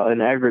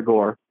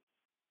egregore?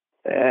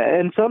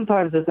 And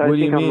sometimes I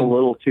think I'm a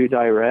little too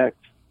direct.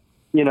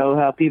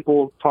 How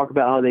people talk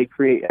about how they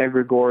create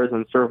egregores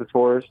and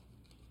servitors.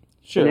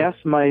 Sure. And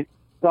asked my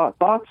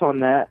thoughts on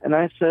that, and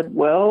I said,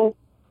 well,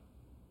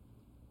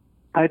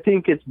 I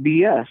think it's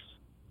BS.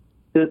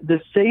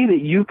 To say that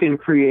you can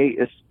create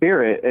a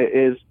spirit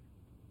is,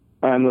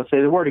 I'm going to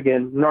say the word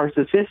again,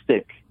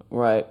 narcissistic.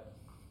 Right.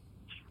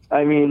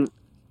 I mean,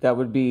 that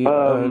would be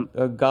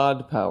a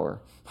god power.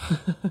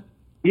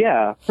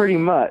 Yeah, pretty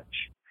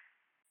much.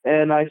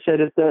 And I said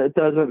it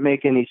doesn't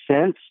make any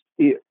sense.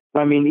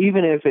 I mean,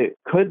 even if it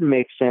could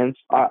make sense,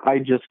 I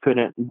just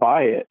couldn't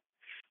buy it,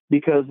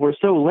 because we're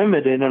so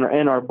limited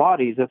in our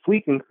bodies. If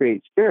we can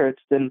create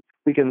spirits, then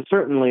we can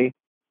certainly,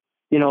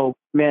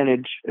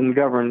 manage and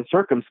govern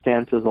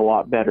circumstances a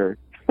lot better.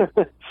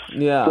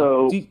 Yeah.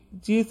 So,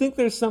 do you think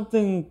there's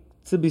something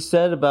to be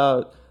said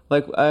about,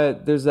 like,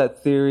 there's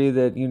that theory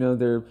that,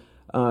 they're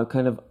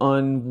kind of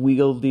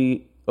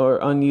unwieldy or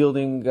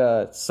unyielding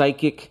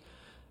psychic,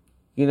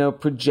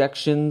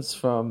 projections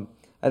from,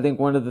 I think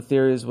one of the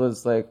theories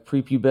was like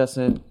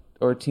prepubescent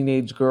or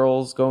teenage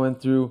girls going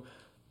through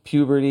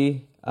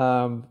puberty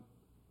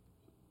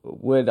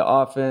would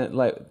often,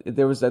 like,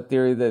 there was that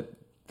theory that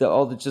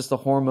the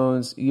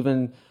hormones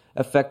even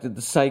affected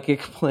the psychic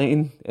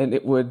plane, and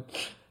it would,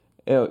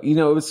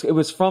 it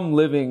was from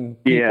living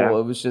people. Yeah.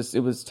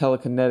 It was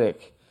telekinetic.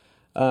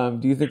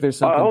 Do you think there's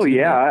something? Oh,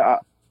 yeah.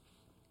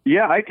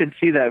 Yeah, I could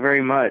see that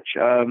very much.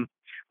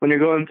 When you're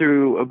going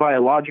through a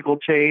biological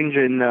change,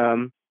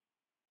 and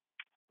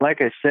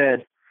like I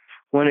said,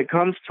 when it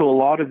comes to a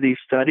lot of these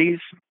studies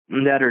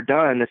that are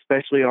done,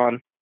 especially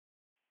on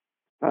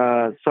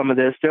some of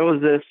this, there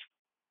was this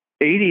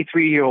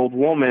 83-year-old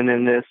woman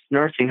in this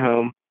nursing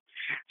home.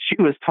 She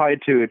was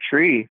tied to a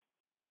tree,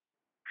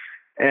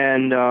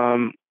 and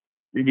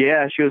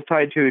yeah, she was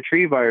tied to a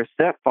tree by her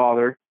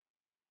stepfather,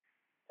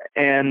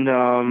 and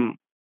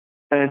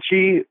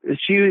she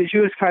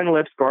was kind of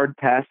left scarred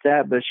past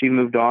that, but she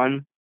moved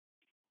on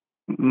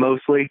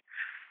mostly.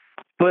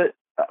 But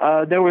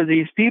there were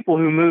these people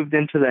who moved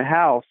into the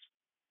house,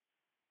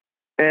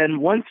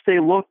 and once they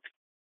looked,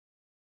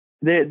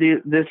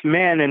 this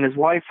man and his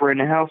wife were in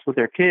the house with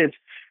their kids,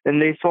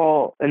 and they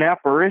saw an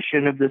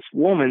apparition of this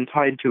woman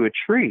tied to a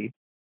tree.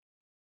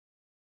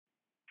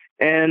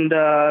 And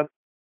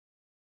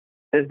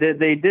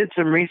they did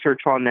some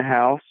research on the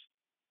house,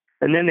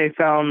 and then they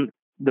found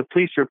the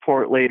police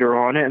report later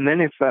on it, and then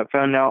they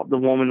found out the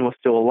woman was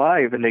still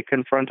alive, and they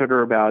confronted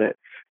her about it.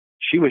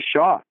 She was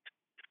shocked.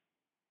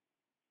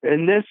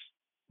 And this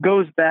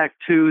goes back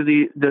to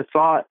the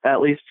thought,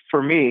 at least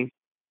for me,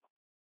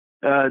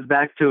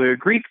 back to a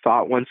Greek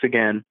thought once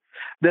again,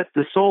 that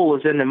the soul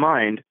is in the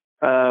mind.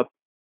 The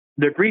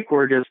Greek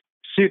word is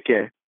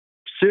psyche.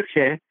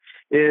 Psyche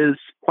is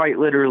quite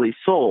literally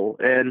soul,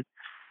 and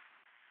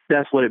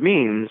that's what it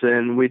means.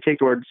 And we take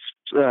the word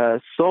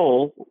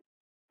soul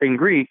in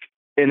Greek,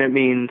 and it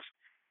means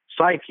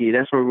psyche.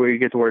 That's where we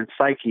get the word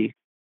psyche.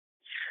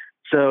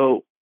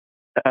 So,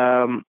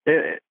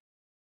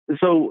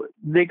 so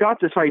they got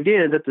this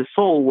idea that the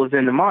soul was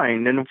in the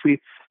mind. And if we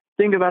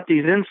think about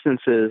these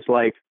instances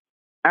like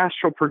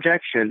astral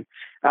projection,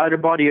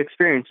 out-of-body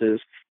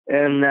experiences,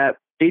 and that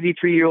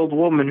 83-year-old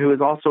woman who is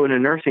also in a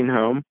nursing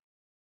home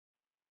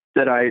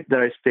that I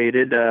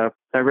stated,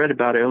 I read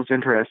about it. It was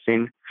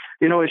interesting.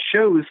 You know, it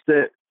shows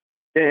that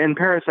in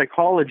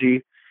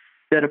parapsychology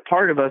that a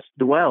part of us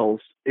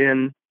dwells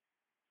in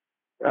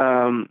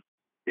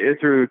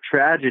through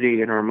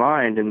tragedy in our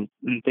mind and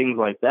things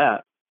like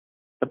that.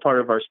 A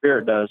part of our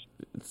spirit does.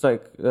 It's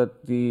like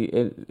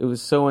it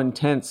was so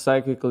intense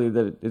psychically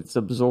that it's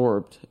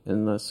absorbed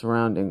in the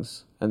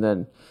surroundings and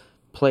then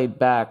played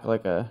back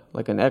like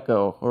an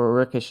echo or a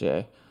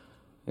ricochet,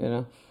 you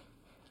know?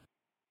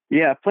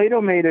 Yeah,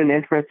 Plato made an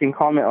interesting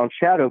comment on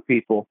shadow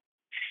people.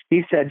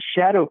 He said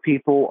shadow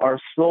people are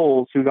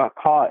souls who got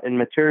caught in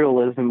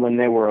materialism when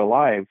they were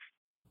alive.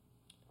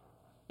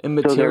 In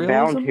materialism? So they're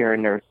bound here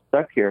and they're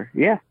stuck here.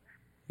 Yeah.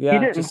 Yeah, he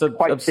didn't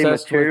quite say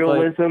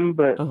materialism,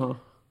 with,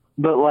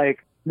 but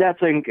like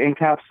that's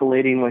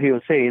encapsulating what he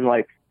was saying,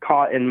 like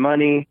caught in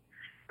money,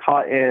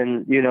 caught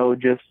in, you know,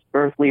 just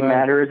earthly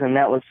matters, and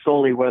that was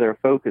solely where their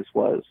focus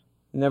was.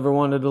 Never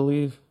wanted to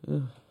leave. Yeah.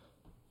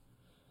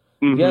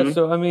 Mm-hmm. Yeah,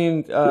 so I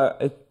mean,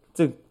 I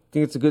think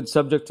it's a good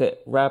subject to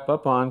wrap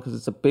up on because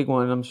it's a big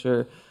one. I'm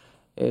sure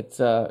it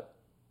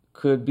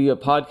could be a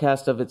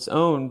podcast of its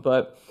own,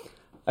 but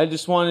I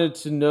just wanted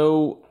to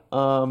know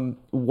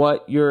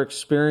what your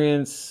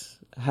experience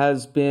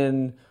has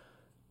been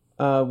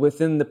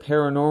within the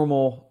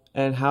paranormal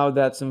and how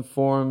that's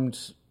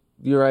informed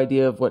your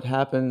idea of what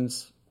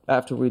happens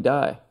after we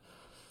die.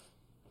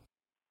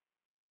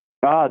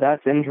 Ah,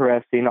 that's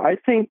interesting. I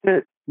think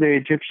that the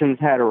Egyptians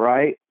had it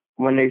right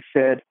when they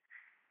said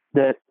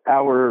that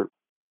our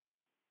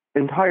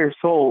entire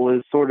soul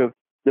is sort of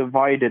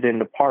divided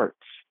into parts.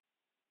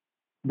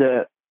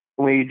 That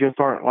we just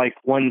aren't like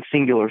one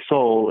singular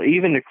soul.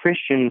 Even the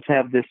Christians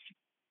have this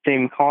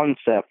same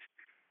concept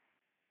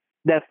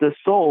that the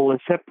soul is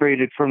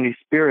separated from the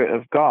spirit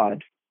of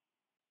God.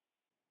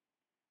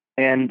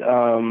 And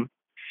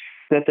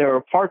that there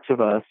are parts of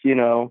us, you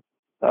know,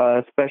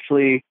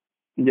 especially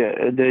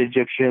the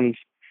Egyptians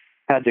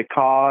had the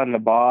Ka and the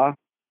Ba,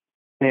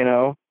 you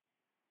know.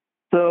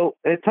 So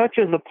it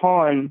touches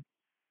upon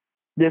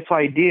this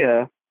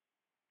idea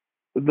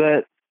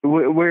that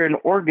we're an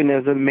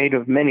organism made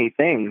of many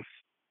things.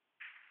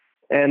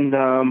 And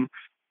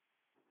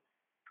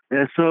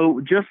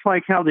so just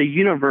like how the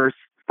universe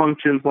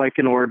functions like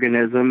an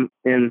organism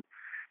in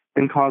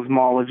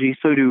cosmology,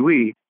 so do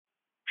we.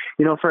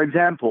 You know, for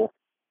example,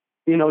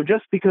 you know,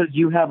 just because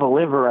you have a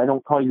liver, I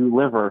don't call you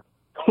liver.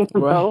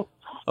 Right.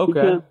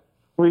 Okay.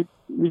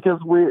 Because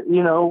we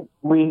you know,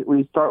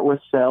 we start with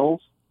cells,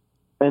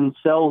 and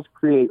cells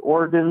create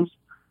organs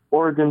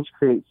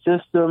create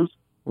systems,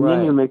 and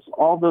then you mix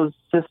all those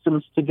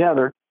systems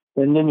together,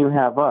 and then you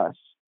have us.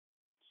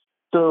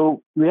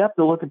 So we have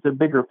to look at the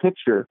bigger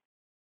picture.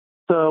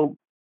 So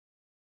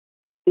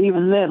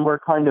even then, we're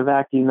kind of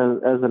acting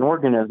as an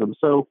organism.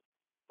 So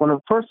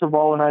first of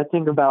all, when I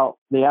think about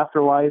the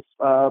afterlife,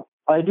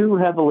 I do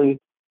heavily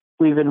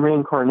believe in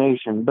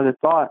reincarnation, but a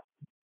thought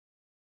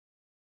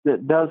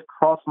that does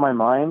cross my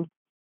mind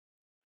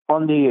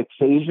on the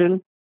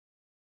occasion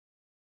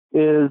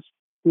is,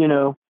 you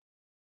know,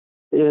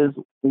 is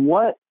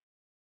what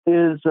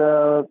is,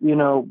 you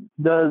know,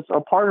 does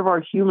a part of our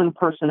human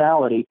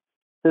personality,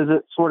 is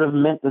it sort of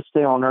meant to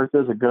stay on Earth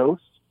as a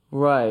ghost?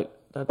 Right.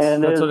 That's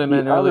what I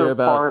meant earlier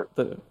about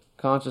the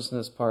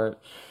consciousness part.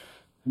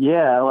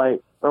 Yeah,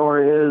 like,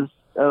 or is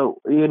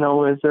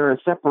is there a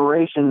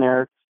separation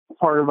there,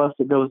 part of us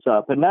that goes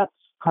up? And that's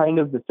kind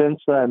of the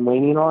fence that I'm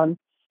leaning on.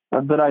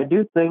 But I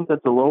do think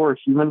that the lower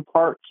human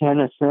part can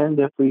ascend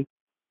if we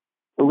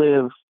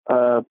live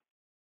a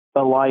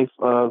life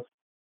of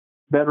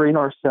bettering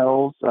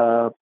ourselves,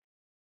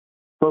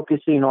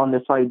 focusing on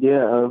this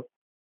idea of,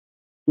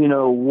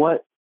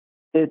 what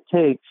it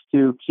takes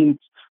to keep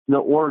the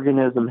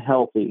organism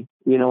healthy.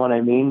 You know what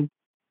I mean?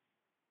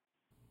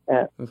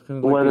 It's kind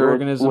of like the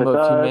organism of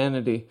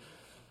humanity.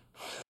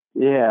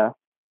 Yeah.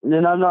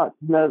 And I'm not,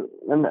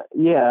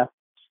 yeah,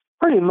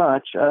 pretty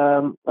much.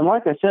 And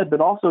like I said,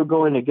 but also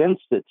going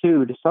against it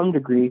too, to some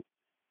degree,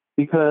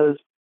 because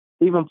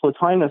even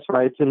Plotinus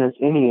writes in his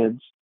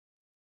Enneads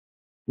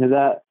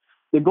that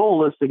the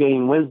goal is to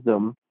gain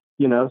wisdom,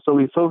 so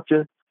we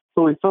focus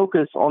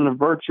on the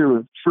virtue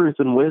of truth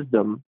and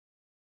wisdom.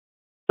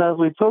 So as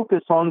we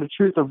focus on the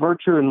truth of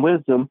virtue and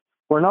wisdom,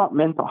 we're not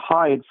meant to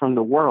hide from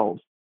the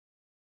world.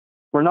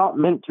 We're not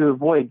meant to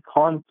avoid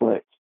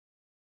conflict.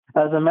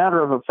 As a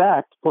matter of a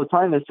fact,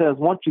 Plotinus says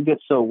once you get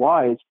so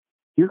wise,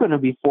 you're going to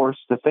be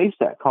forced to face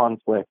that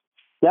conflict.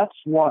 That's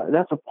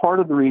a part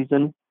of the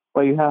reason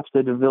why you have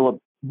to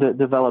develop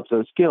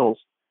those skills.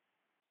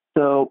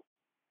 So,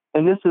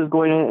 and this is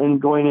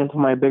going into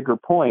my bigger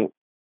point,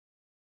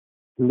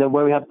 that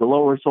where we have the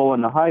lower soul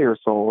and the higher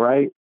soul,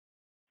 right?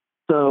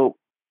 So,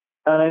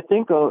 and I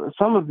think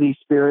some of these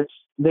spirits,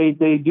 they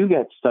do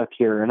get stuck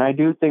here. And I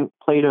do think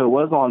Plato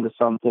was onto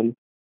something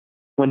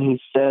when he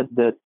said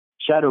that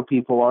shadow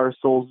people are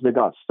souls that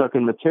got stuck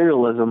in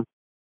materialism,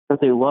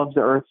 that they loved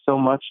the earth so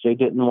much they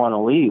didn't want to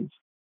leave.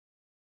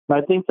 And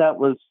I think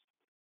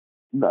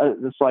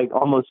it's like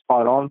almost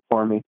spot on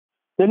for me.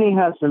 Then he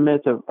has the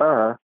myth of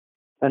Er,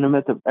 and the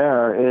myth of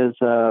Er is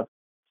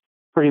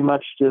pretty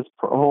much this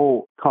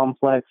whole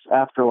complex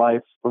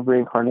afterlife of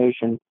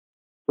reincarnation,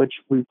 which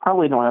we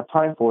probably don't have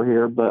time for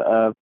here.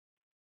 But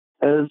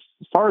as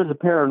far as the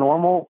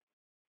paranormal,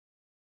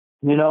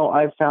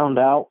 I found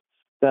out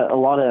that a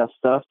lot of that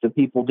stuff that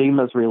people deem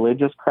as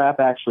religious crap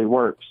actually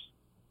works.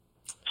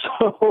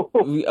 So,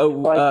 for example, a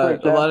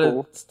lot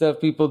of stuff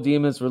people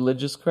deem as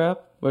religious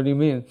crap? What do you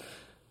mean?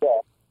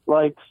 Yeah,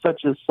 like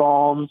such as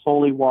Psalms,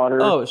 holy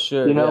water. Oh,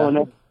 sure. And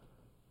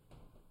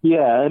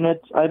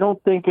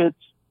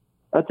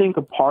I think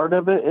a part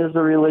of it is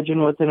a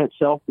religion within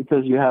itself,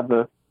 because you have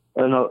the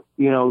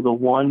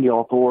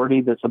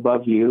authority that's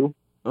above you.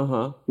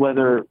 Uh-huh.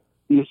 Whether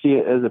you see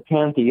it as a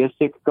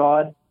pantheistic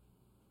God.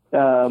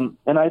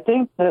 And I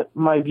think that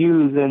my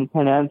views in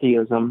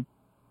panentheism,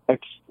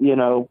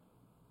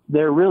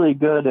 they're really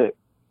good at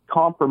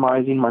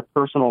compromising my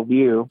personal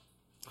view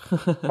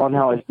on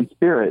how I see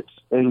spirits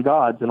and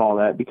gods and all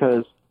that,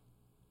 because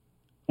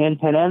in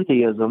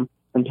panentheism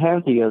and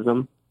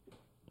pantheism,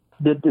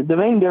 the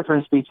main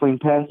difference between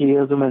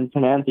pantheism and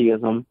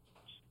panentheism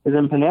is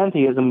in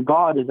panentheism,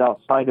 God is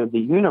outside of the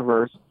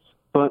universe,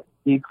 but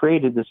he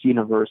created this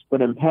universe.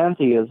 But in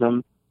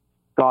pantheism,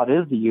 God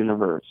is the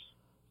universe.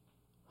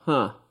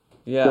 Huh.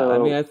 Yeah, so, I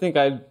mean, I think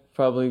I'd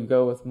probably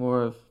go with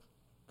more of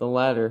the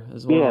latter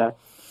as well. Yeah.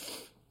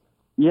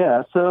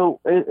 Yeah, so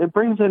it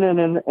brings it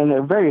in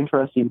a very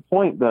interesting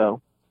point,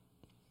 though.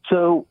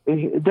 So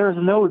there's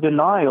no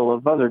denial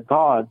of other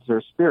gods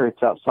or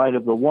spirits outside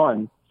of the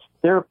one.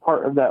 They're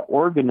part of that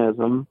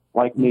organism,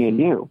 like me and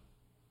you.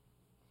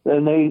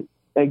 And they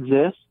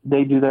exist.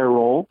 They do their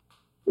role.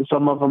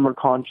 Some of them are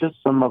conscious,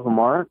 some of them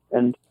aren't,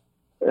 and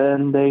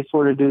they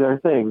sort of do their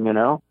thing,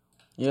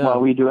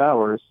 while we do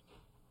ours.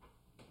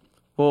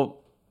 Well,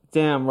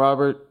 damn,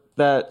 Robert,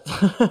 that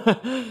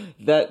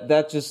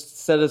that just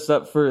set us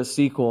up for a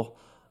sequel.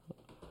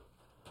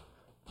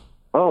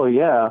 Oh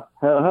yeah,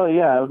 hell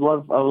yeah! I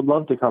would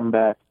love to come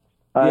back.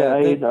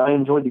 I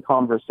enjoyed the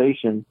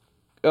conversation.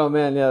 Oh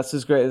man, yeah, this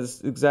is great. This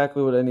is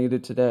exactly what I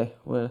needed today.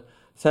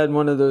 It's had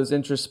one of those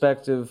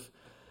introspective,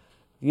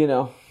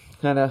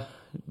 kind of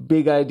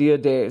big idea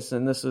days,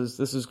 and this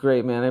is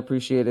great, man. I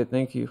appreciate it.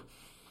 Thank you.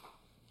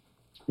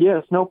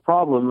 Yes, no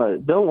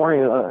problem. Don't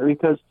worry,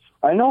 because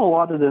I know a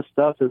lot of this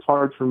stuff is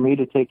hard for me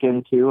to take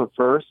into at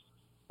first,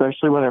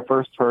 especially when I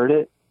first heard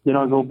it. Then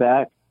I'll go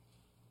back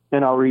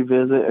and I'll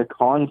revisit a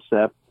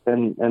concept,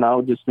 and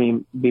I'll just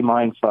be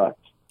mind fucked.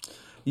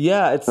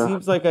 Yeah, it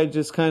seems like I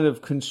just kind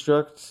of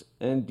construct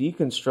and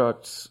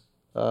deconstruct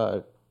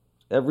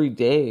every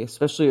day,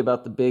 especially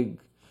about the big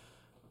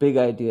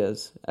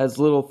ideas. As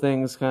little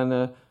things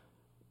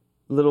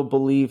little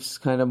beliefs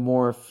kind of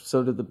morph,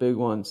 so do the big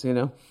ones,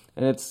 And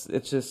it's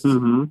just...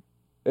 Mm-hmm.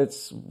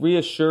 It's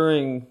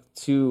reassuring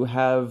to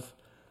have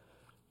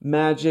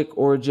magic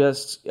or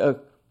just a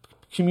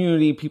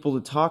community,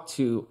 people to talk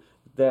to,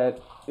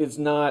 that is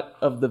not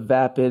of the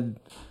vapid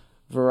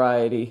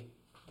variety,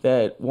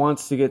 that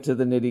wants to get to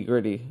the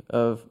nitty-gritty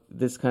of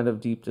this kind of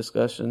deep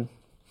discussion.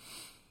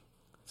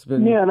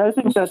 Yeah, and I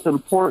think that's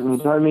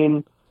important. I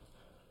mean,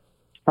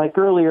 like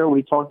earlier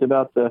we talked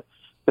about the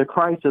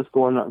crisis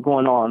going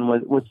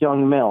on with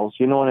young males.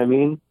 You know what I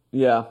mean?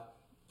 Yeah.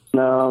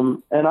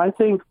 And I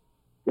think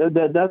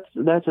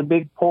that's a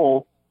big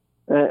pull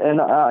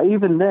And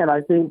even then,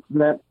 I think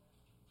that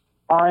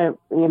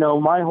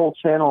my whole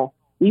channel,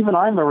 even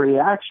I'm a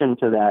reaction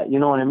to that. You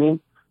know what I mean?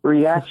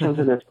 Reaction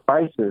to this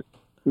crisis,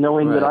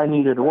 knowing that I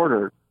needed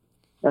order.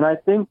 And I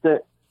think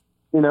that,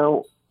 in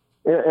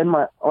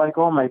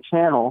on my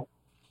channel,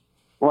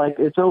 like,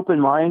 it's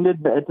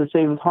open-minded, but at the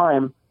same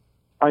time,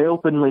 I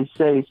openly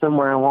say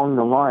somewhere along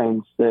the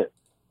lines that,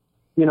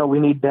 we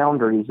need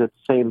boundaries at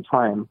the same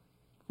time.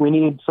 We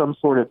need some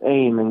sort of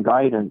aim and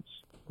guidance.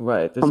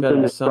 Right. There's got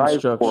to be some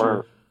structure.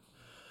 For.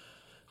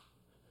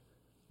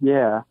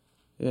 Yeah.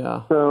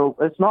 Yeah. So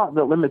it's not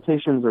that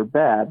limitations are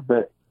bad,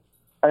 but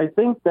I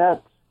think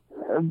that's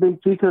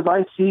because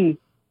I see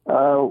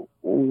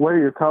where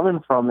you're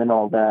coming from and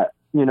all that.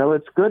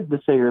 It's good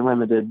to say you're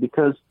limited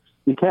because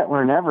you can't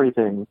learn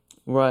everything.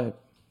 Right.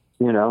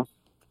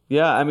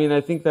 Yeah, I mean,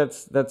 I think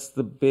that's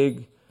the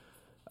big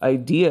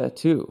idea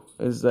too,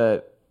 is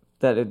that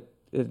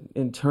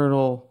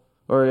internal,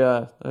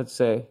 or let's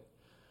say,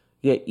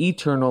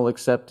 eternal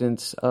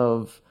acceptance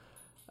of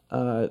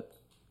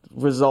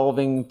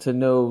resolving to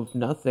know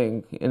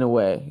nothing in a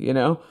way.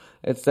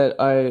 It's that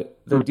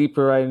the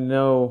deeper I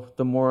know,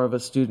 the more of a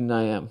student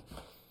I am.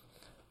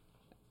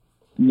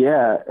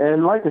 Yeah,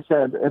 and like I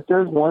said, if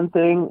there's one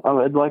thing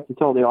I'd like to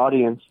tell the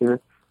audience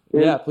here,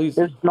 please.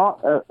 It's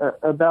not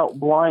about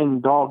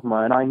blind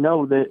dogma, and I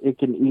know that it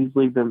can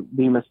easily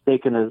be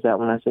mistaken as that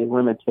when I say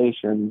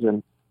limitations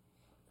and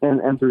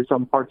through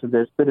some parts of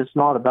this, but it's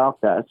not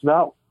about that. It's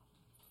about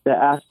the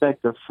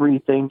aspect of free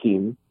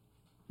thinking,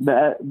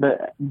 but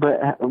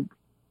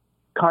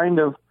kind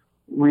of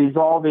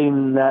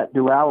resolving that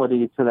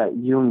duality to that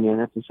union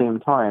at the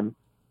same time.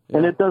 Yeah.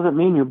 And it doesn't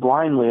mean you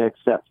blindly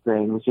accept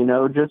things,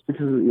 just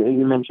because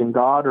you mention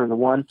God or the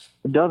one,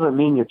 it doesn't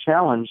mean you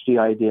challenge the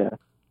idea.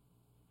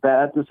 But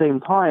at the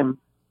same time,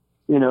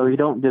 you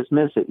don't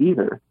dismiss it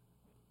either.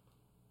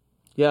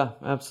 Yeah,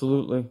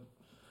 absolutely.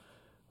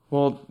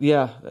 Well,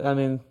 yeah, I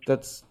mean,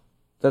 that's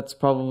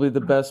probably the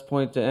best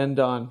point to end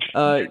on.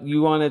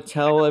 You want to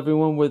tell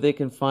everyone where they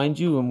can find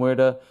you and where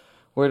to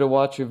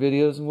watch your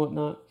videos and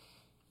whatnot?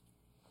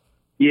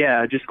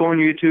 Yeah, just go on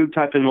YouTube,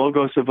 type in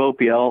Logos of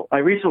OPL. I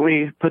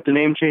recently put the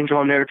name change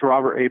on there to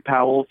Robert A.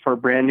 Powell for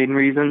branding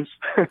reasons.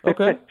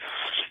 Okay.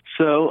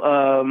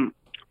 So,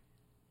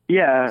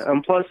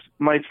 plus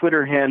my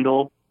Twitter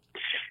handle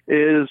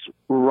is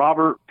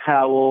Robert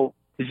Powell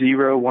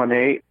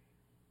 018.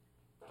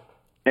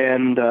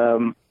 And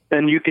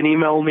you can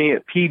email me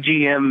at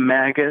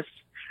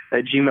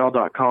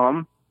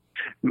pgmmagus@gmail.com,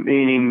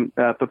 meaning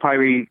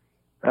Papyri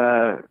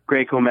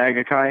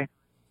Greco-Magakai,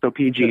 so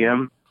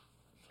PGM.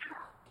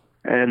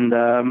 And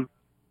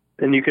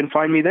you can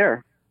find me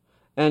there.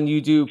 And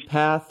you do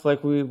PATH,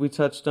 like we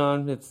touched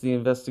on. It's the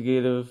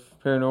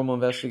paranormal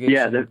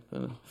investigation.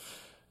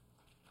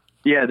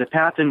 The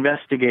PATH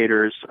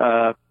Investigators.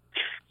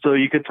 So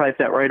you could type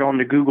that right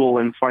onto Google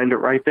and find it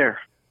right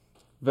there.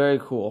 Very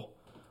cool.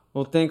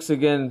 Well, thanks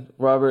again,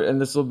 Robert. And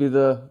this will be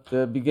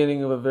the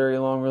beginning of a very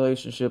long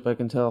relationship, I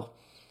can tell.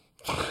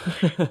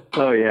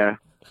 Oh, yeah.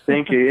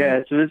 Thank you.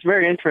 Yeah, it's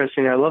very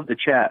interesting. I love the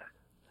chat.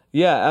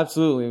 Yeah,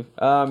 absolutely.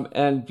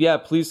 And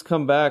please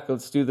come back.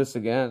 Let's do this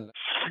again.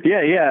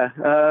 Yeah.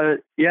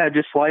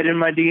 Just slide in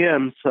my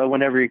DMs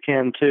whenever you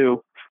can,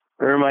 too.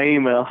 Or my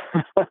email.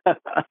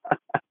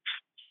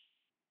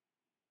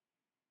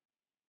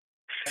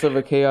 Of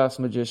a chaos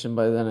magician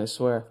by then, I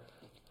swear.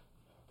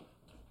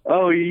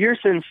 Oh, you're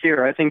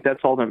sincere. I think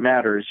that's all that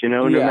matters,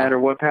 no matter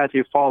what path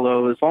you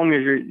follow, as long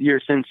as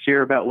you're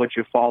sincere about what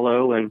you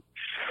follow, and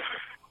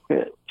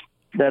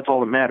that's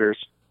all that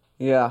matters.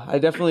 Yeah, I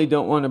definitely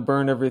don't want to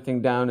burn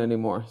everything down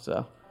anymore,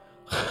 so.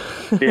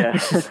 Yeah.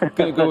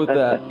 Gonna go with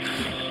that.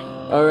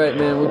 All right,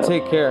 man, we'll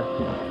take care.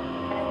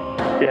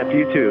 Yeah,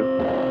 you too.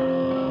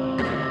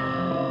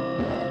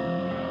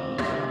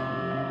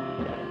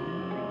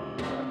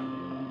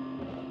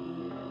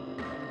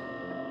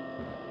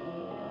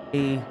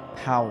 A.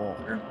 Powell.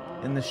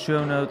 In the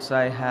show notes,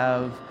 I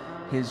have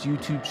his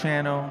YouTube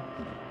channel,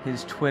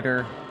 his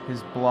Twitter,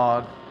 his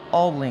blog,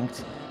 all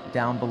linked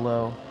down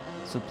below.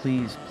 So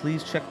please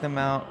check them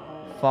out.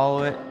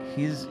 Follow it.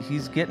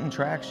 He's getting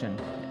traction,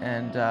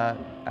 and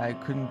I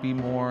couldn't be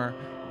more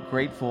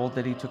grateful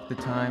that he took the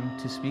time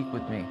to speak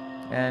with me.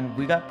 And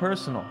we got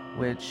personal,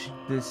 which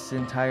this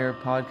entire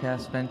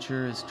podcast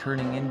venture is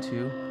turning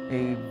into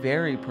a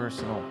very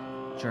personal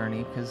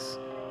journey, because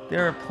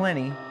there are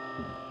plenty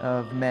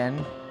of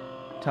men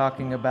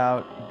talking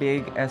about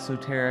big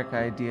esoteric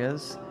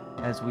ideas,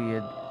 as we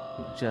had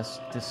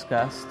just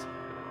discussed,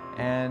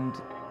 and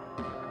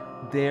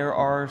there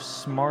are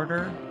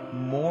smarter,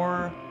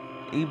 more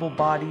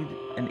able-bodied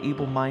and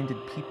able-minded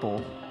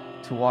people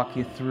to walk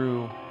you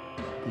through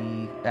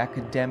the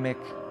academic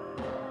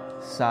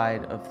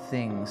side of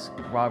things,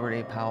 Robert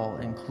A. Powell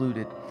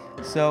included.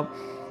 So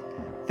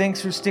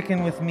thanks for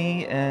sticking with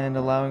me and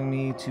allowing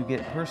me to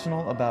get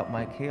personal about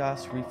my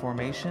chaos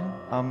reformation.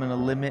 I'm going to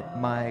limit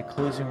my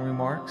closing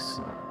remarks,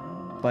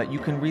 but you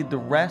can read the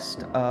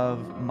rest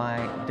of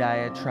my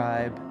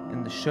diatribe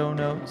in the show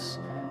notes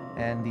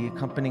and the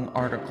accompanying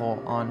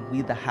article on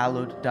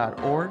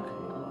wethehallowed.org.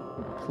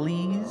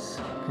 please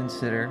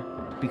consider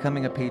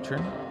becoming a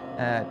patron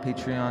at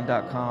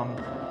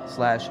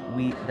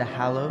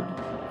patreon.com/WeTheHallowed.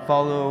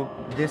 Follow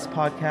this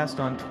podcast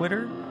on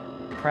Twitter,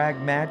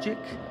 Pragmagic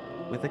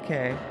with a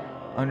K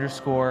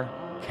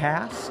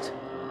 _cast,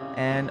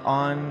 and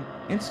on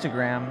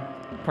Instagram,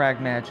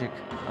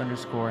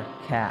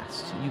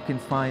 Pragmagic_cast. You can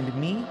find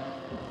me,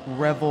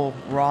 Revel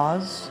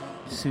Roz,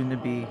 soon to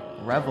be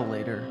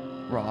Revelator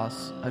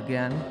Roz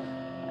again,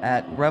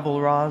 at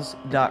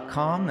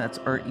revelroz.com. That's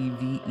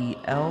REVELROSZ.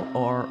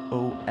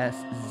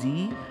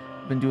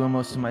 Been doing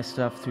most of my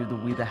stuff through the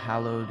We the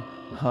Hallowed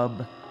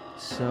hub,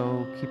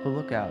 so keep a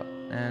lookout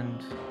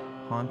and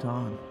haunt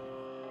on.